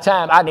ran out of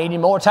time. I needed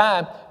more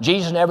time.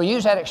 Jesus never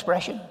used that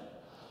expression.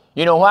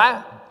 You know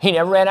why? He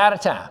never ran out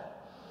of time.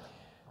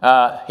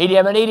 He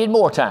never needed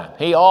more time.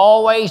 He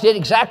always did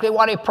exactly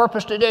what he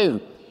purposed to do.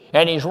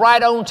 And he's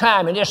right on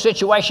time in this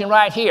situation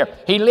right here.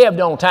 He lived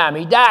on time.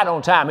 He died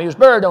on time. He was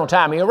buried on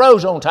time. He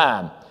arose on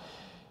time.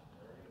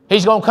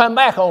 He's going to come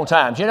back on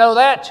time. Do you know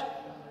that?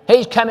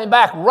 He's coming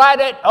back right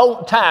at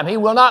on time. He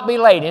will not be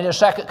late in his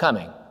second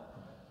coming.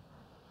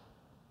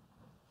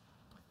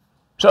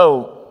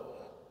 So,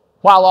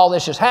 while all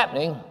this is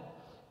happening,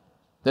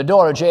 the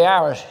daughter of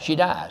Jairus, she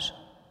dies.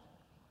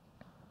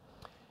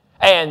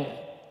 And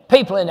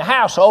people in the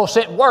household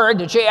sent word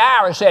to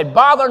Jairus, said,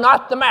 "Bother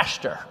not the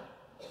master.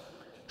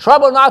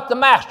 Trouble not the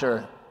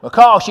master,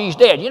 because she's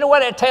dead." You know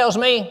what that tells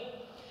me?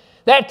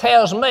 That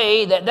tells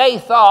me that they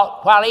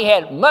thought, while he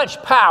had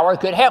much power,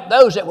 could help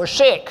those that were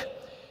sick,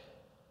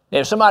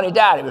 if somebody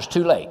died, it was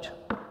too late.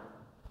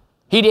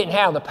 He didn't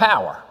have the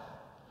power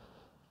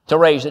to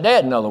raise the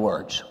dead, in other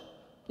words.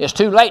 It's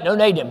too late. No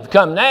need to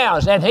come now.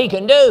 There's nothing he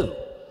can do.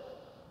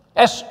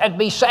 That'd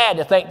be sad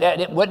to think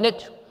that, wouldn't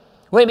it?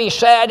 Wouldn't it be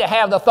sad to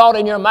have the thought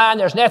in your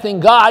mind there's nothing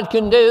God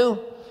can do?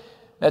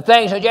 That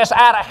things are just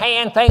out of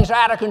hand, things are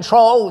out of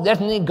control, there's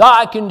nothing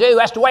God can do.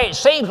 That's the way it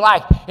seems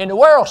like in the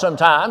world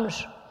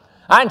sometimes.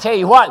 I can tell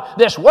you what,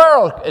 this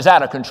world is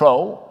out of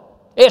control.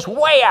 It's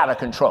way out of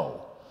control.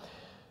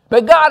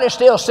 But God is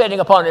still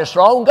sitting upon his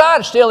throne.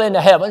 God is still in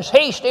the heavens.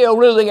 He's still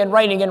ruling and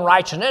reigning in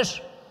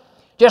righteousness.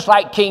 Just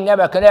like King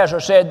Nebuchadnezzar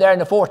said there in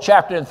the 4th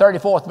chapter and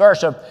 34th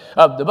verse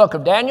of the book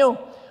of Daniel,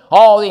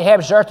 all the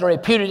inhabitants of the earth are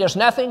reputed as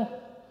nothing.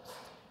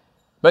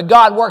 But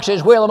God works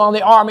his will among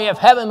the army of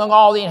heaven, among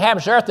all the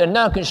inhabitants of the earth, and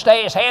none can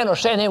stay his hand or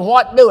say to him,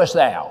 "What doest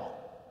thou?"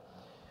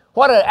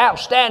 What an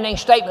outstanding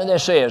statement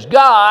this is.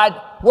 God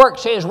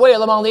works his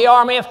will among the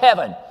army of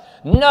heaven.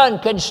 None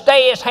can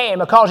stay his hand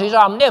because he's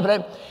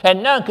omnipotent,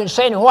 and none can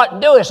say to him,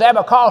 "What doest thou?"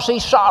 because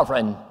he's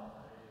sovereign.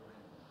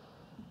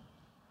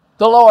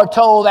 The Lord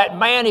told that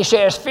man, he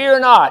says, "Fear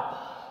not."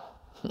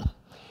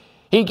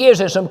 He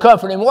gives us some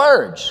comforting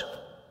words.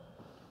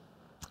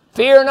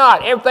 Fear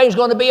not, everything's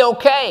going to be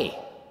okay.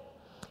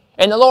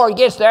 And the Lord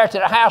gets there to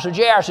the house of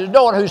Jairus'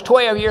 daughter, who's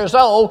 12 years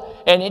old,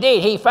 and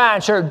indeed he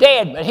finds her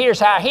dead, but here's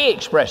how he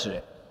expresses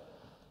it.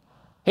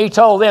 He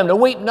told them to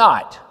weep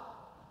not,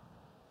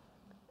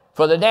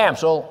 for the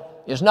damsel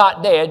is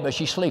not dead, but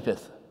she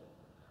sleepeth.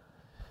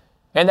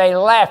 And they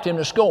laughed him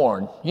to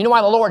scorn. You know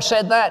why the Lord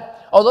said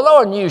that? Oh, the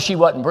Lord knew she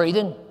wasn't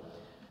breathing.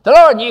 The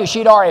Lord knew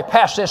she'd already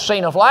passed this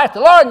scene of life. The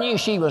Lord knew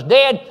she was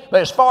dead,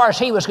 but as far as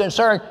he was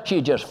concerned, she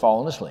had just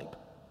fallen asleep.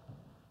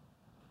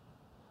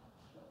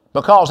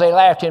 Because they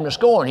laughed him to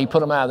scorn, he put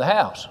them out of the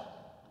house.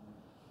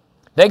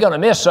 They're going to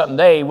miss something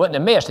they wouldn't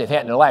have missed if they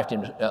hadn't laughed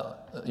him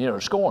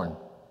to scorn.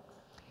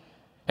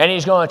 And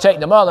he's going to take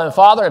the mother and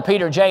father and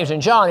Peter, James,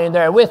 and John in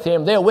there with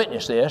him. They'll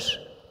witness this.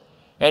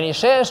 And he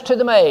says to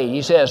the maid,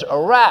 he says,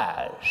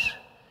 "Arise."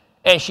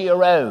 And she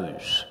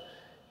arose.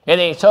 And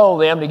he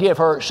told them to give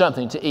her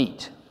something to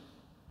eat.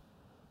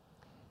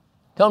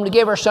 Told them to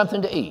give her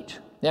something to eat.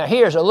 Now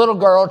here's a little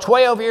girl,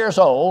 12 years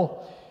old,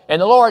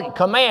 and the Lord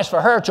commands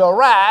for her to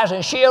arise,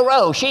 and she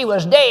arose. She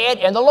was dead,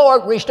 and the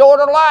Lord restored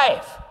her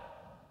life.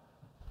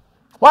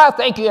 Well, I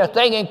think you're a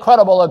thing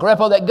incredible,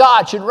 Agrippa, that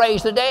God should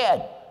raise the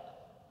dead.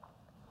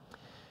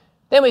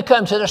 Then we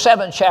come to the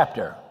 7th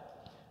chapter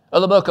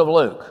of the book of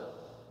Luke.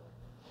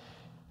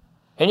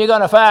 And you're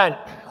going to find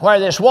where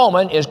this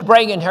woman is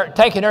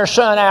taking her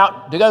son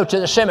out to go to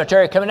the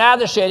cemetery, coming out of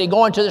the city,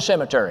 going to the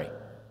cemetery.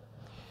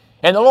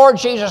 And the Lord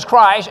Jesus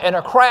Christ and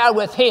a crowd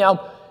with him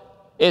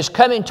is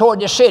coming toward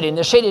the city. And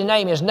the city's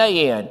name is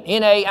Nain,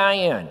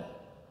 N-A-I-N.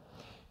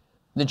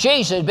 The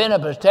Jesus had been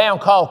up a town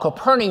called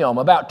Capernaum,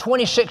 about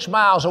 26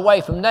 miles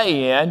away from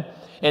Nain.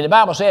 And the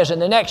Bible says, in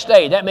the next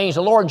day, that means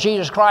the Lord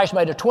Jesus Christ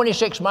made a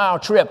 26-mile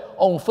trip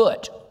on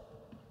foot.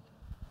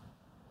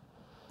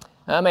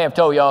 I may have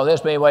told you all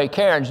this, but anyway,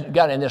 Karen's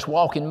got in this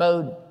walking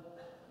mode.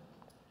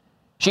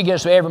 She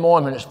gets there every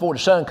morning before the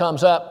sun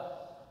comes up.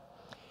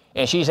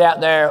 And she's out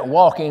there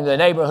walking the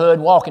neighborhood,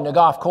 walking the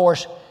golf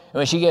course. And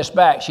when she gets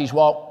back, she's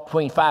walked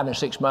between 5 and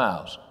 6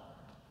 miles.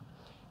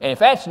 And if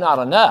that's not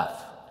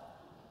enough,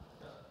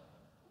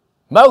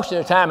 most of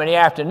the time in the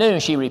afternoon,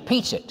 she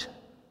repeats it.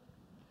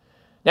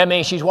 That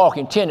means she's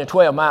walking 10 to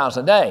 12 miles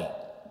a day.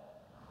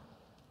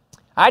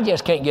 I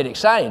just can't get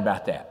excited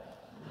about that.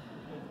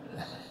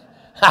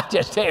 I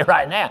just tell you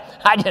right now,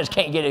 I just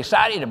can't get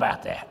excited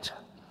about that.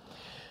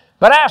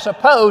 But I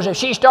suppose if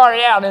she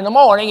started out in the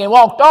morning and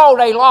walked all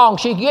day long,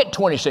 she could get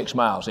 26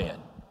 miles in,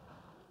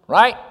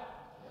 right?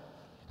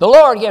 The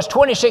Lord gets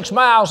 26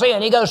 miles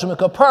in. He goes from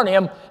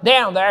Capernaum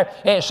down there,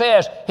 and it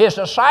says his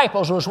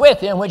disciples was with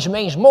him, which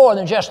means more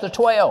than just the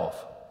 12.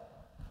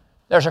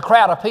 There's a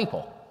crowd of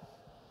people.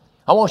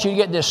 I want you to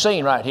get this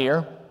scene right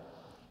here,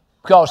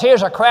 because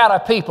here's a crowd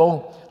of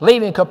people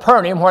leaving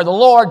Capernaum where the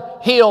Lord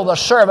healed the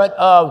servant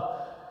of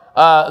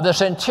the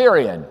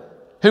centurion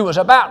who was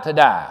about to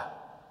die.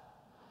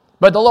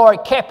 But the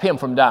Lord kept him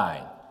from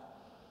dying.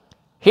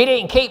 He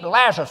didn't keep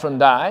Lazarus from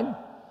dying.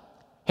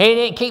 He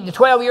didn't keep the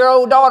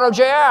 12-year-old daughter of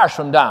Jairus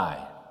from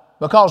dying,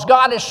 because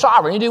God is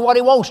sovereign. He do what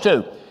he wants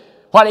to.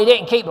 While he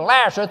didn't keep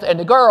Lazarus and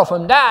the girl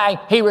from dying,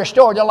 he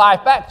restored their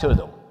life back to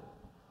them.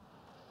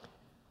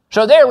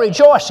 So they're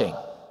rejoicing.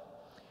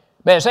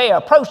 But as they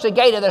approach the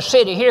gate of the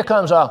city, here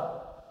comes an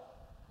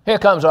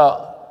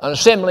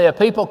assembly of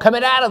people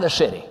coming out of the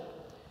city.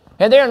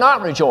 And they're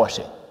not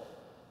rejoicing.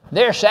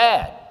 They're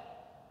sad.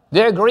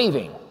 They're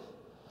grieving.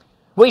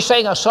 We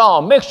sing a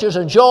song, mixtures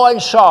of joy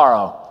and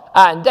sorrow,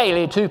 I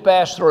daily to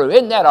pass through.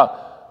 Isn't that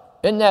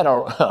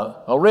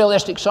a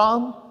realistic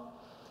song?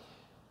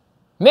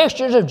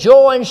 Mixtures of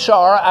joy and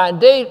sorrow, I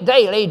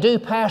daily do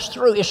pass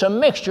through. It's a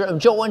mixture of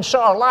joy and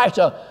sorrow. Life's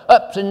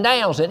ups and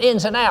downs and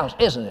ins and outs,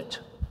 isn't it?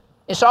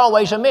 It's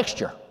always a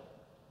mixture.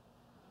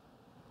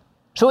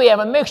 So we have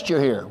a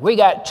mixture here. We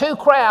got two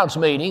crowds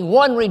meeting,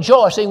 one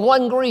rejoicing,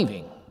 one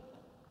grieving.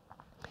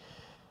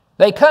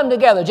 They come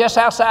together just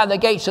outside the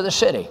gates of the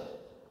city.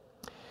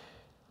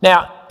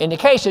 Now, in the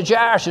case of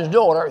Jairus'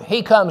 daughter,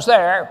 he comes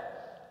there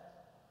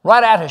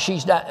right after she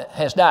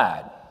has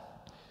died.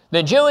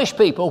 The Jewish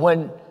people,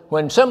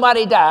 when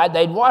somebody died,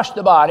 they'd wash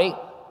the body,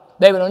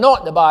 they would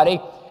anoint the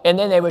body, and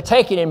then they would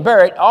take it and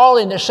bury it all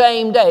in the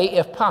same day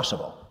if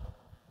possible.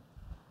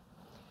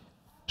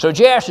 So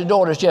Jairus'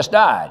 daughter's just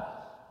died.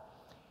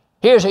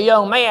 Here's a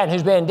young man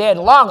who's been dead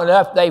long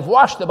enough. They've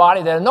washed the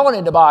body, they've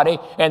anointed the body,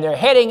 and they're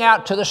heading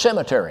out to the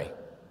cemetery.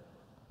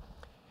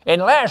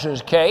 In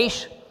Lazarus'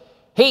 case,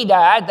 he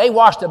died, they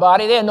washed the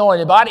body, they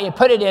anointed the body, and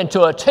put it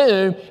into a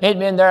tomb. It'd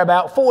been there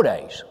about 4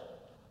 days.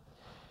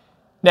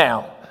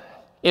 Now,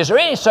 is there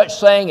any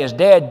such thing as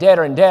dead,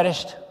 deader, and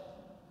deadest?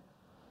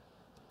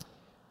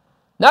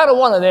 Not a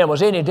one of them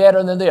was any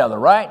deader than the other,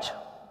 right?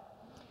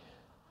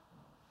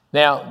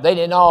 Now, they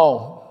had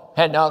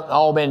not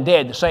all been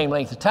dead the same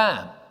length of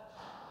time,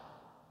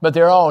 but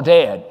they're all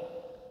dead.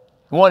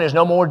 One is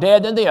no more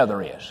dead than the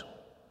other is.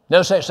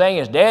 No such thing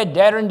as dead,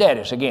 deader, and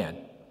deadest again.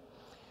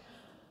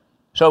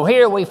 So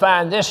here we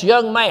find this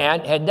young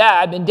man had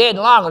died, been dead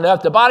long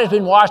enough, the body's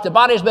been washed, the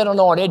body's been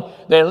anointed,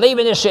 they're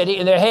leaving the city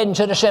and they're heading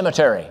to the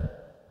cemetery.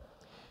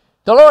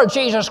 The Lord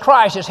Jesus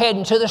Christ is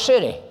heading to the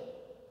city.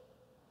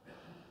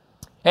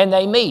 And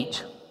they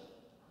meet.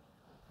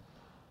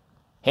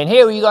 And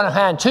here you're going to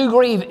find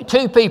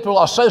two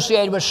people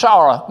associated with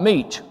sorrow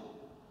meet.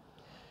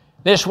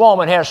 This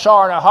woman has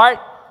sorrow in her heart.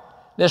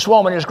 This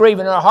woman is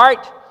grieving in her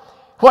heart.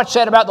 What's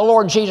said about the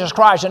Lord Jesus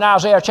Christ in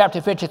Isaiah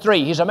chapter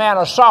 53? He's a man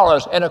of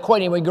sorrows and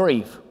acquainted with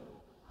grief.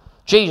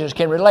 Jesus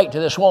can relate to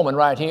this woman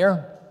right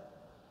here.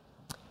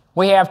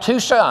 We have two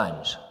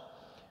sons.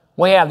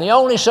 We have the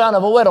only son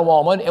of a widow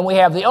woman, and we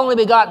have the only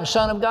begotten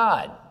Son of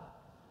God.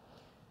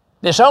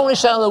 This only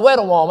son of the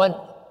widow woman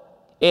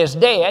is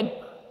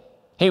dead.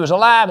 He was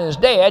alive and is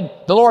dead.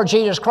 The Lord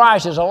Jesus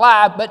Christ is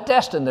alive but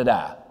destined to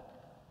die.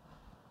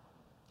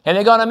 And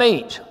they're going to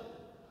meet.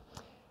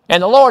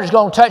 And the Lord is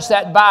going to touch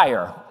that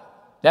bier.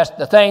 That's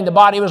the thing the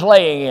body was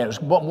laying in. It was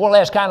more or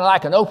less kind of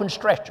like an open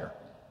stretcher.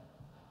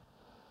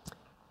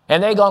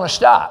 and they're going to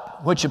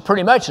stop, which is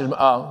pretty much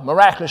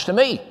miraculous to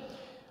me.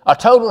 A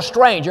total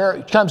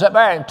stranger comes up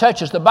there and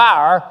touches the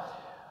bar.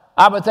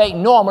 I would think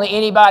normally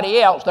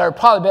anybody else, there would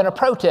probably been a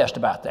protest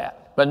about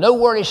that. But no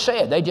word is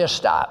said. They just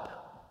stop.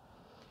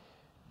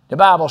 The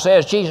Bible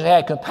says Jesus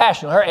had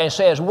compassion on her and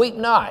says, weep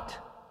not.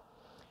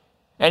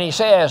 And he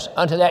says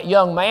unto that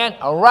young man,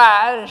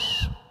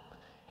 arise.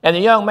 And the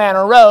young man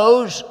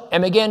arose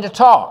and began to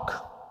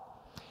talk.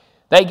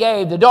 They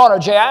gave the daughter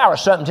of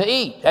Jairus something to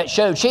eat. That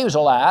showed she was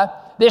alive.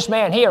 This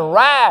man here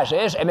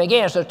rises and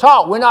begins to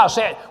talk. We're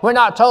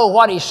not told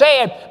what he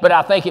said, but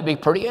I think it'd be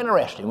pretty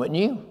interesting, wouldn't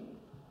you?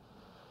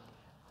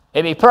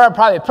 It'd be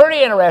probably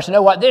pretty interesting to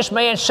know what this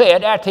man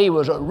said after he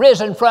was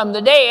risen from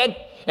the dead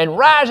and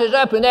rises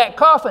up in that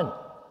coffin.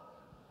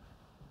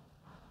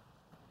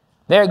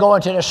 They're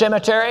going to the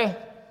cemetery.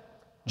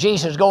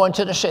 Jesus going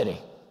to the city.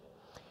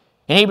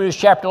 In Hebrews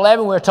chapter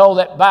 11, we're told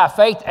that by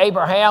faith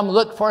Abraham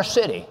looked for a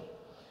city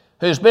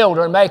whose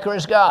builder and maker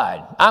is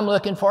God. I'm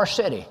looking for a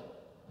city.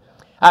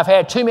 I've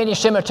had too many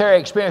cemetery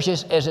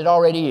experiences as it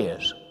already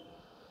is.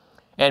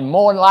 And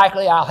more than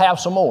likely, I'll have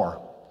some more.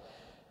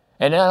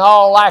 And in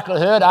all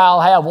likelihood,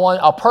 I'll have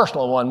a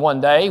personal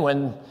one day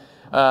when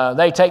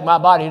they take my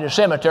body to the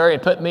cemetery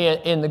and put me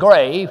in the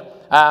grave.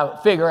 I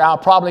figure I'll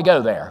probably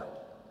go there.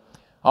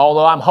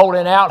 Although I'm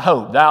holding out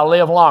hope that I'll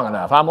live long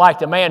enough. I'm like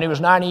the man who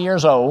was 90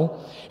 years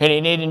old and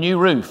he needed a new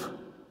roof.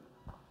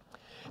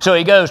 So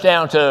he goes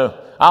down to,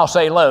 I'll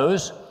say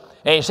Lowe's,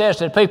 and he says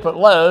to the people at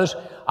Lowe's,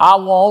 I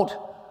want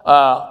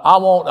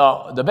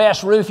the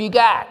best roof you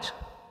got.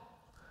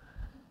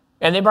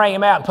 And they bring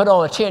him out and put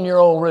on a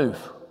 10-year-old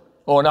roof.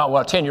 Or not,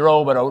 well, a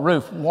 10-year-old, but a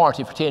roof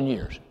warranty for 10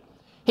 years.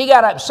 He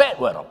got upset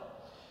with them.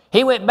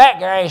 He went back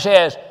there and he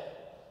says,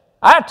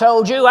 I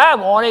told you I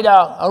wanted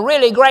a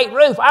really great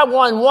roof. I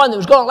wanted one that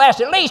was going to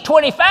last at least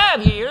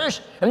 25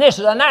 years, and this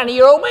is a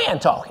 90-year-old man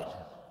talking.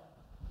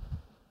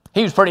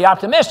 He was pretty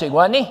optimistic,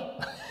 wasn't he?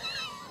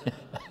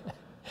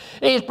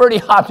 He's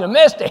pretty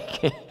optimistic.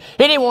 He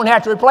didn't want to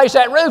have to replace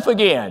that roof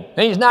again.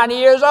 He's 90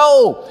 years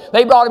old.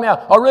 They brought him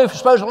out. A roof is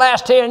supposed to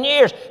last 10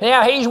 years. And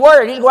now he's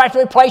worried he's going to have to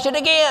replace it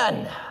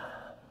again.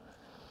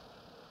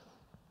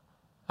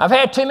 I've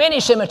had too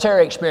many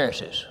cemetery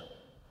experiences.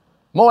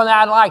 More than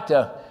I'd like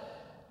to,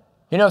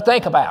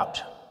 think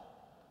about.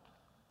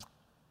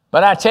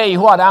 But I tell you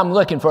what, I'm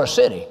looking for a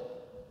city.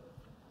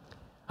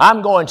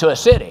 I'm going to a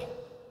city.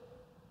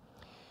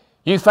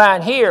 You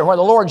find here where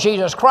the Lord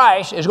Jesus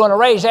Christ is going to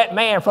raise that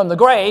man from the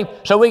grave.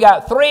 So we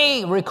got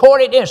 3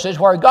 recorded instances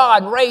where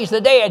God raised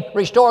the dead,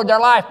 restored their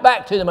life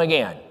back to them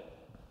again.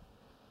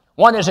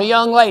 One is a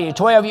young lady,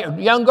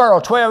 young girl,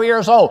 12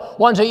 years old.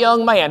 One's a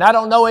young man. I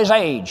don't know his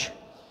age,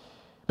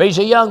 but he's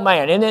a young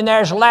man. And then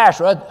there's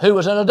Lazarus, who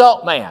was an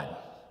adult man.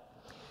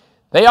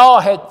 They all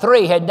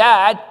 3 had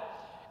died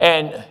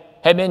and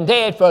had been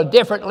dead for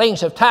different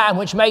lengths of time,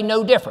 which made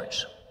no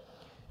difference.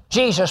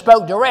 Jesus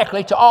spoke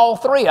directly to all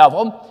 3 of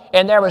them,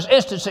 and there was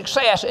instant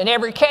success in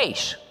every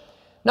case.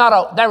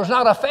 There was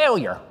not a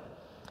failure.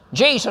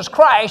 Jesus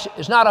Christ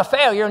is not a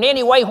failure in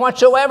any way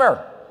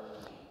whatsoever.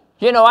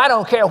 I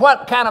don't care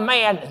what kind of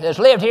man has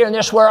lived here in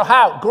this world,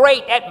 how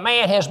great that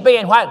man has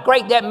been, how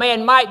great that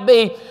man might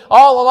be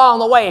all along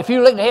the way. If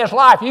you look at his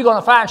life, you're going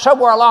to find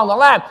somewhere along the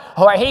line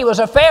where he was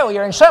a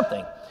failure in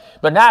something.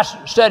 But when I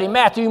study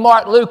Matthew,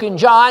 Mark, Luke, and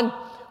John,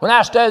 when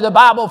I study the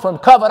Bible from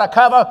cover to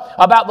cover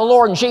about the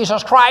Lord and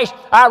Jesus Christ,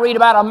 I read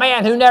about a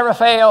man who never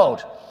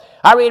failed.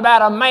 I read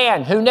about a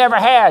man who never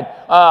had,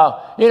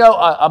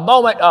 a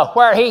moment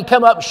where he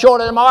come up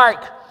short of the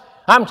mark.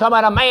 I'm talking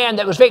about a man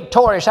that was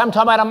victorious. I'm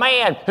talking about a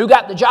man who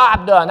got the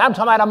job done. I'm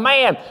talking about a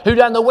man who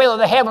done the will of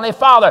the Heavenly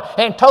Father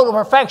in total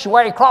perfection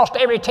where he crossed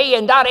every T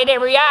and dotted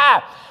every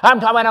I. I'm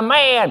talking about a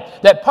man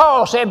that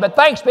Paul said, but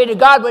thanks be to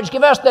God which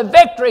give us the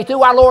victory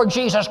through our Lord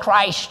Jesus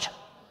Christ.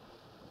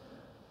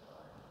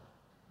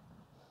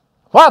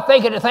 Well, I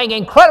think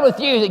incredible with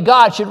you that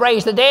God should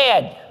raise the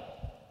dead.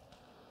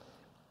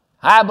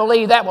 I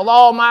believe that with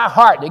all my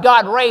heart, that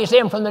God raised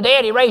him from the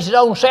dead. He raised his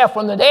own self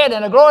from the dead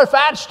in a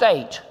glorified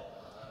state.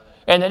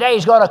 And the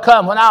day's going to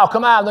come when I'll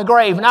come out of the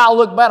grave and I'll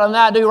look better than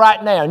I do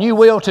right now. And you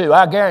will too,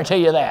 I guarantee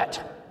you that.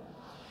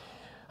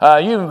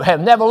 You have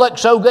never looked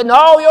so good in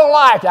all your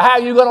life to how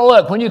you're going to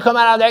look when you come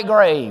out of that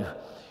grave.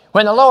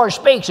 When the Lord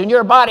speaks and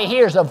your body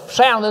hears the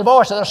sound of the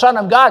voice of the Son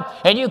of God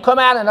and you come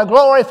out in a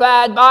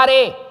glorified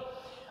body.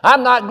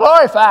 I'm not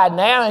glorified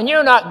now and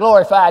you're not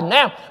glorified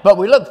now, but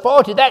we look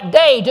forward to that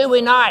day, do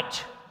we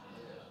not?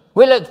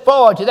 We look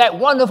forward to that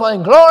wonderful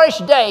and glorious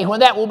day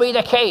when that will be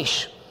the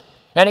case.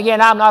 And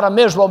again, I'm not a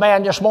miserable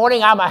man this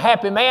morning. I'm a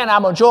happy man.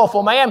 I'm a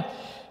joyful man.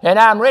 And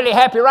I'm really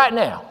happy right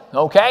now.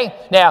 Okay?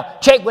 Now,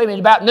 check with me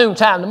about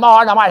noontime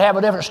tomorrow and I might have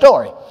a different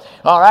story.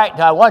 All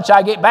right? Once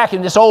I get back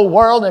in this old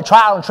world and the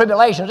trial and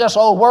tribulations of this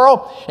old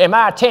world and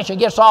my attention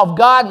gets off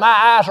God, my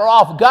eyes are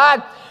off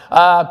God,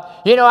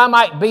 I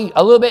might be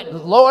a little bit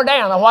lower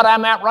down than what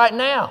I'm at right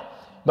now.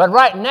 But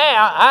right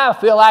now, I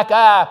feel like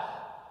why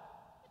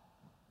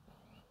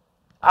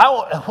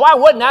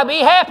wouldn't I be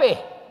happy?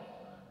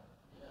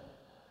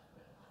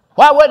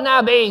 Why wouldn't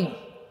I be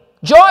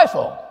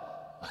joyful?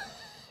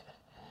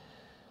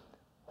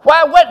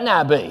 Why wouldn't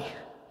I be?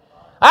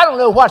 I don't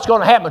know what's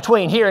going to happen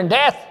between here and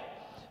death.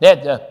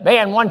 That the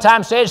man one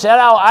time said,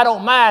 oh, I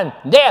don't mind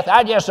death.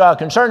 I just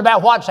concerned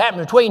about what's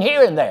happening between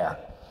here and there.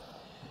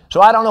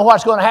 So I don't know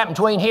what's going to happen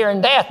between here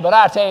and death, but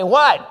I tell you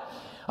what,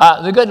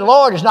 the good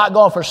Lord is not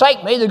going to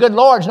forsake me. The good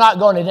Lord is not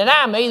going to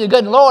deny me. The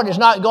good Lord is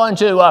not going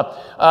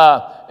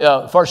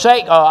to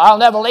forsake. I'll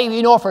never leave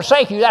you nor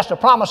forsake you. That's the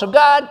promise of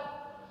God.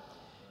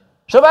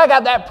 So if I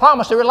got that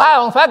promise to rely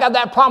on, if I got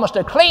that promise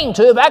to cling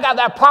to, if I got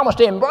that promise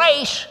to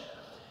embrace,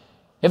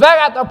 if I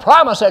got the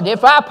promise that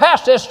if I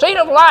pass this seat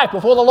of life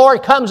before the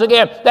Lord comes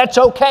again, that's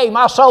okay.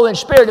 My soul and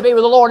spirit to be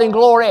with the Lord in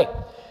glory.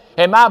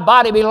 And my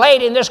body be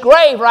laid in this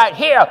grave right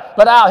here,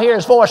 but I'll hear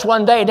His voice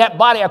one day, and that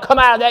body will come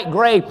out of that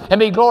grave and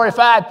be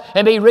glorified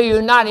and be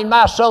reunited in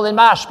my soul and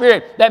my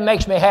spirit. That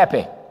makes me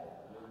happy.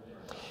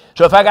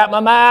 So if I got my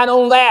mind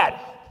on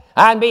that,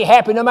 I'd be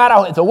happy no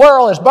matter if the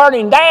world is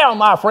burning down,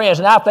 my friends,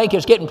 and I think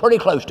it's getting pretty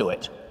close to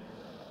it.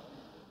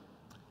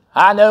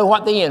 I know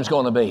what the end's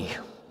going to be,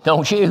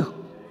 don't you?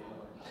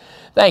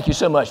 Thank you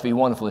so much for your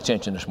wonderful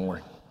attention this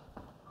morning.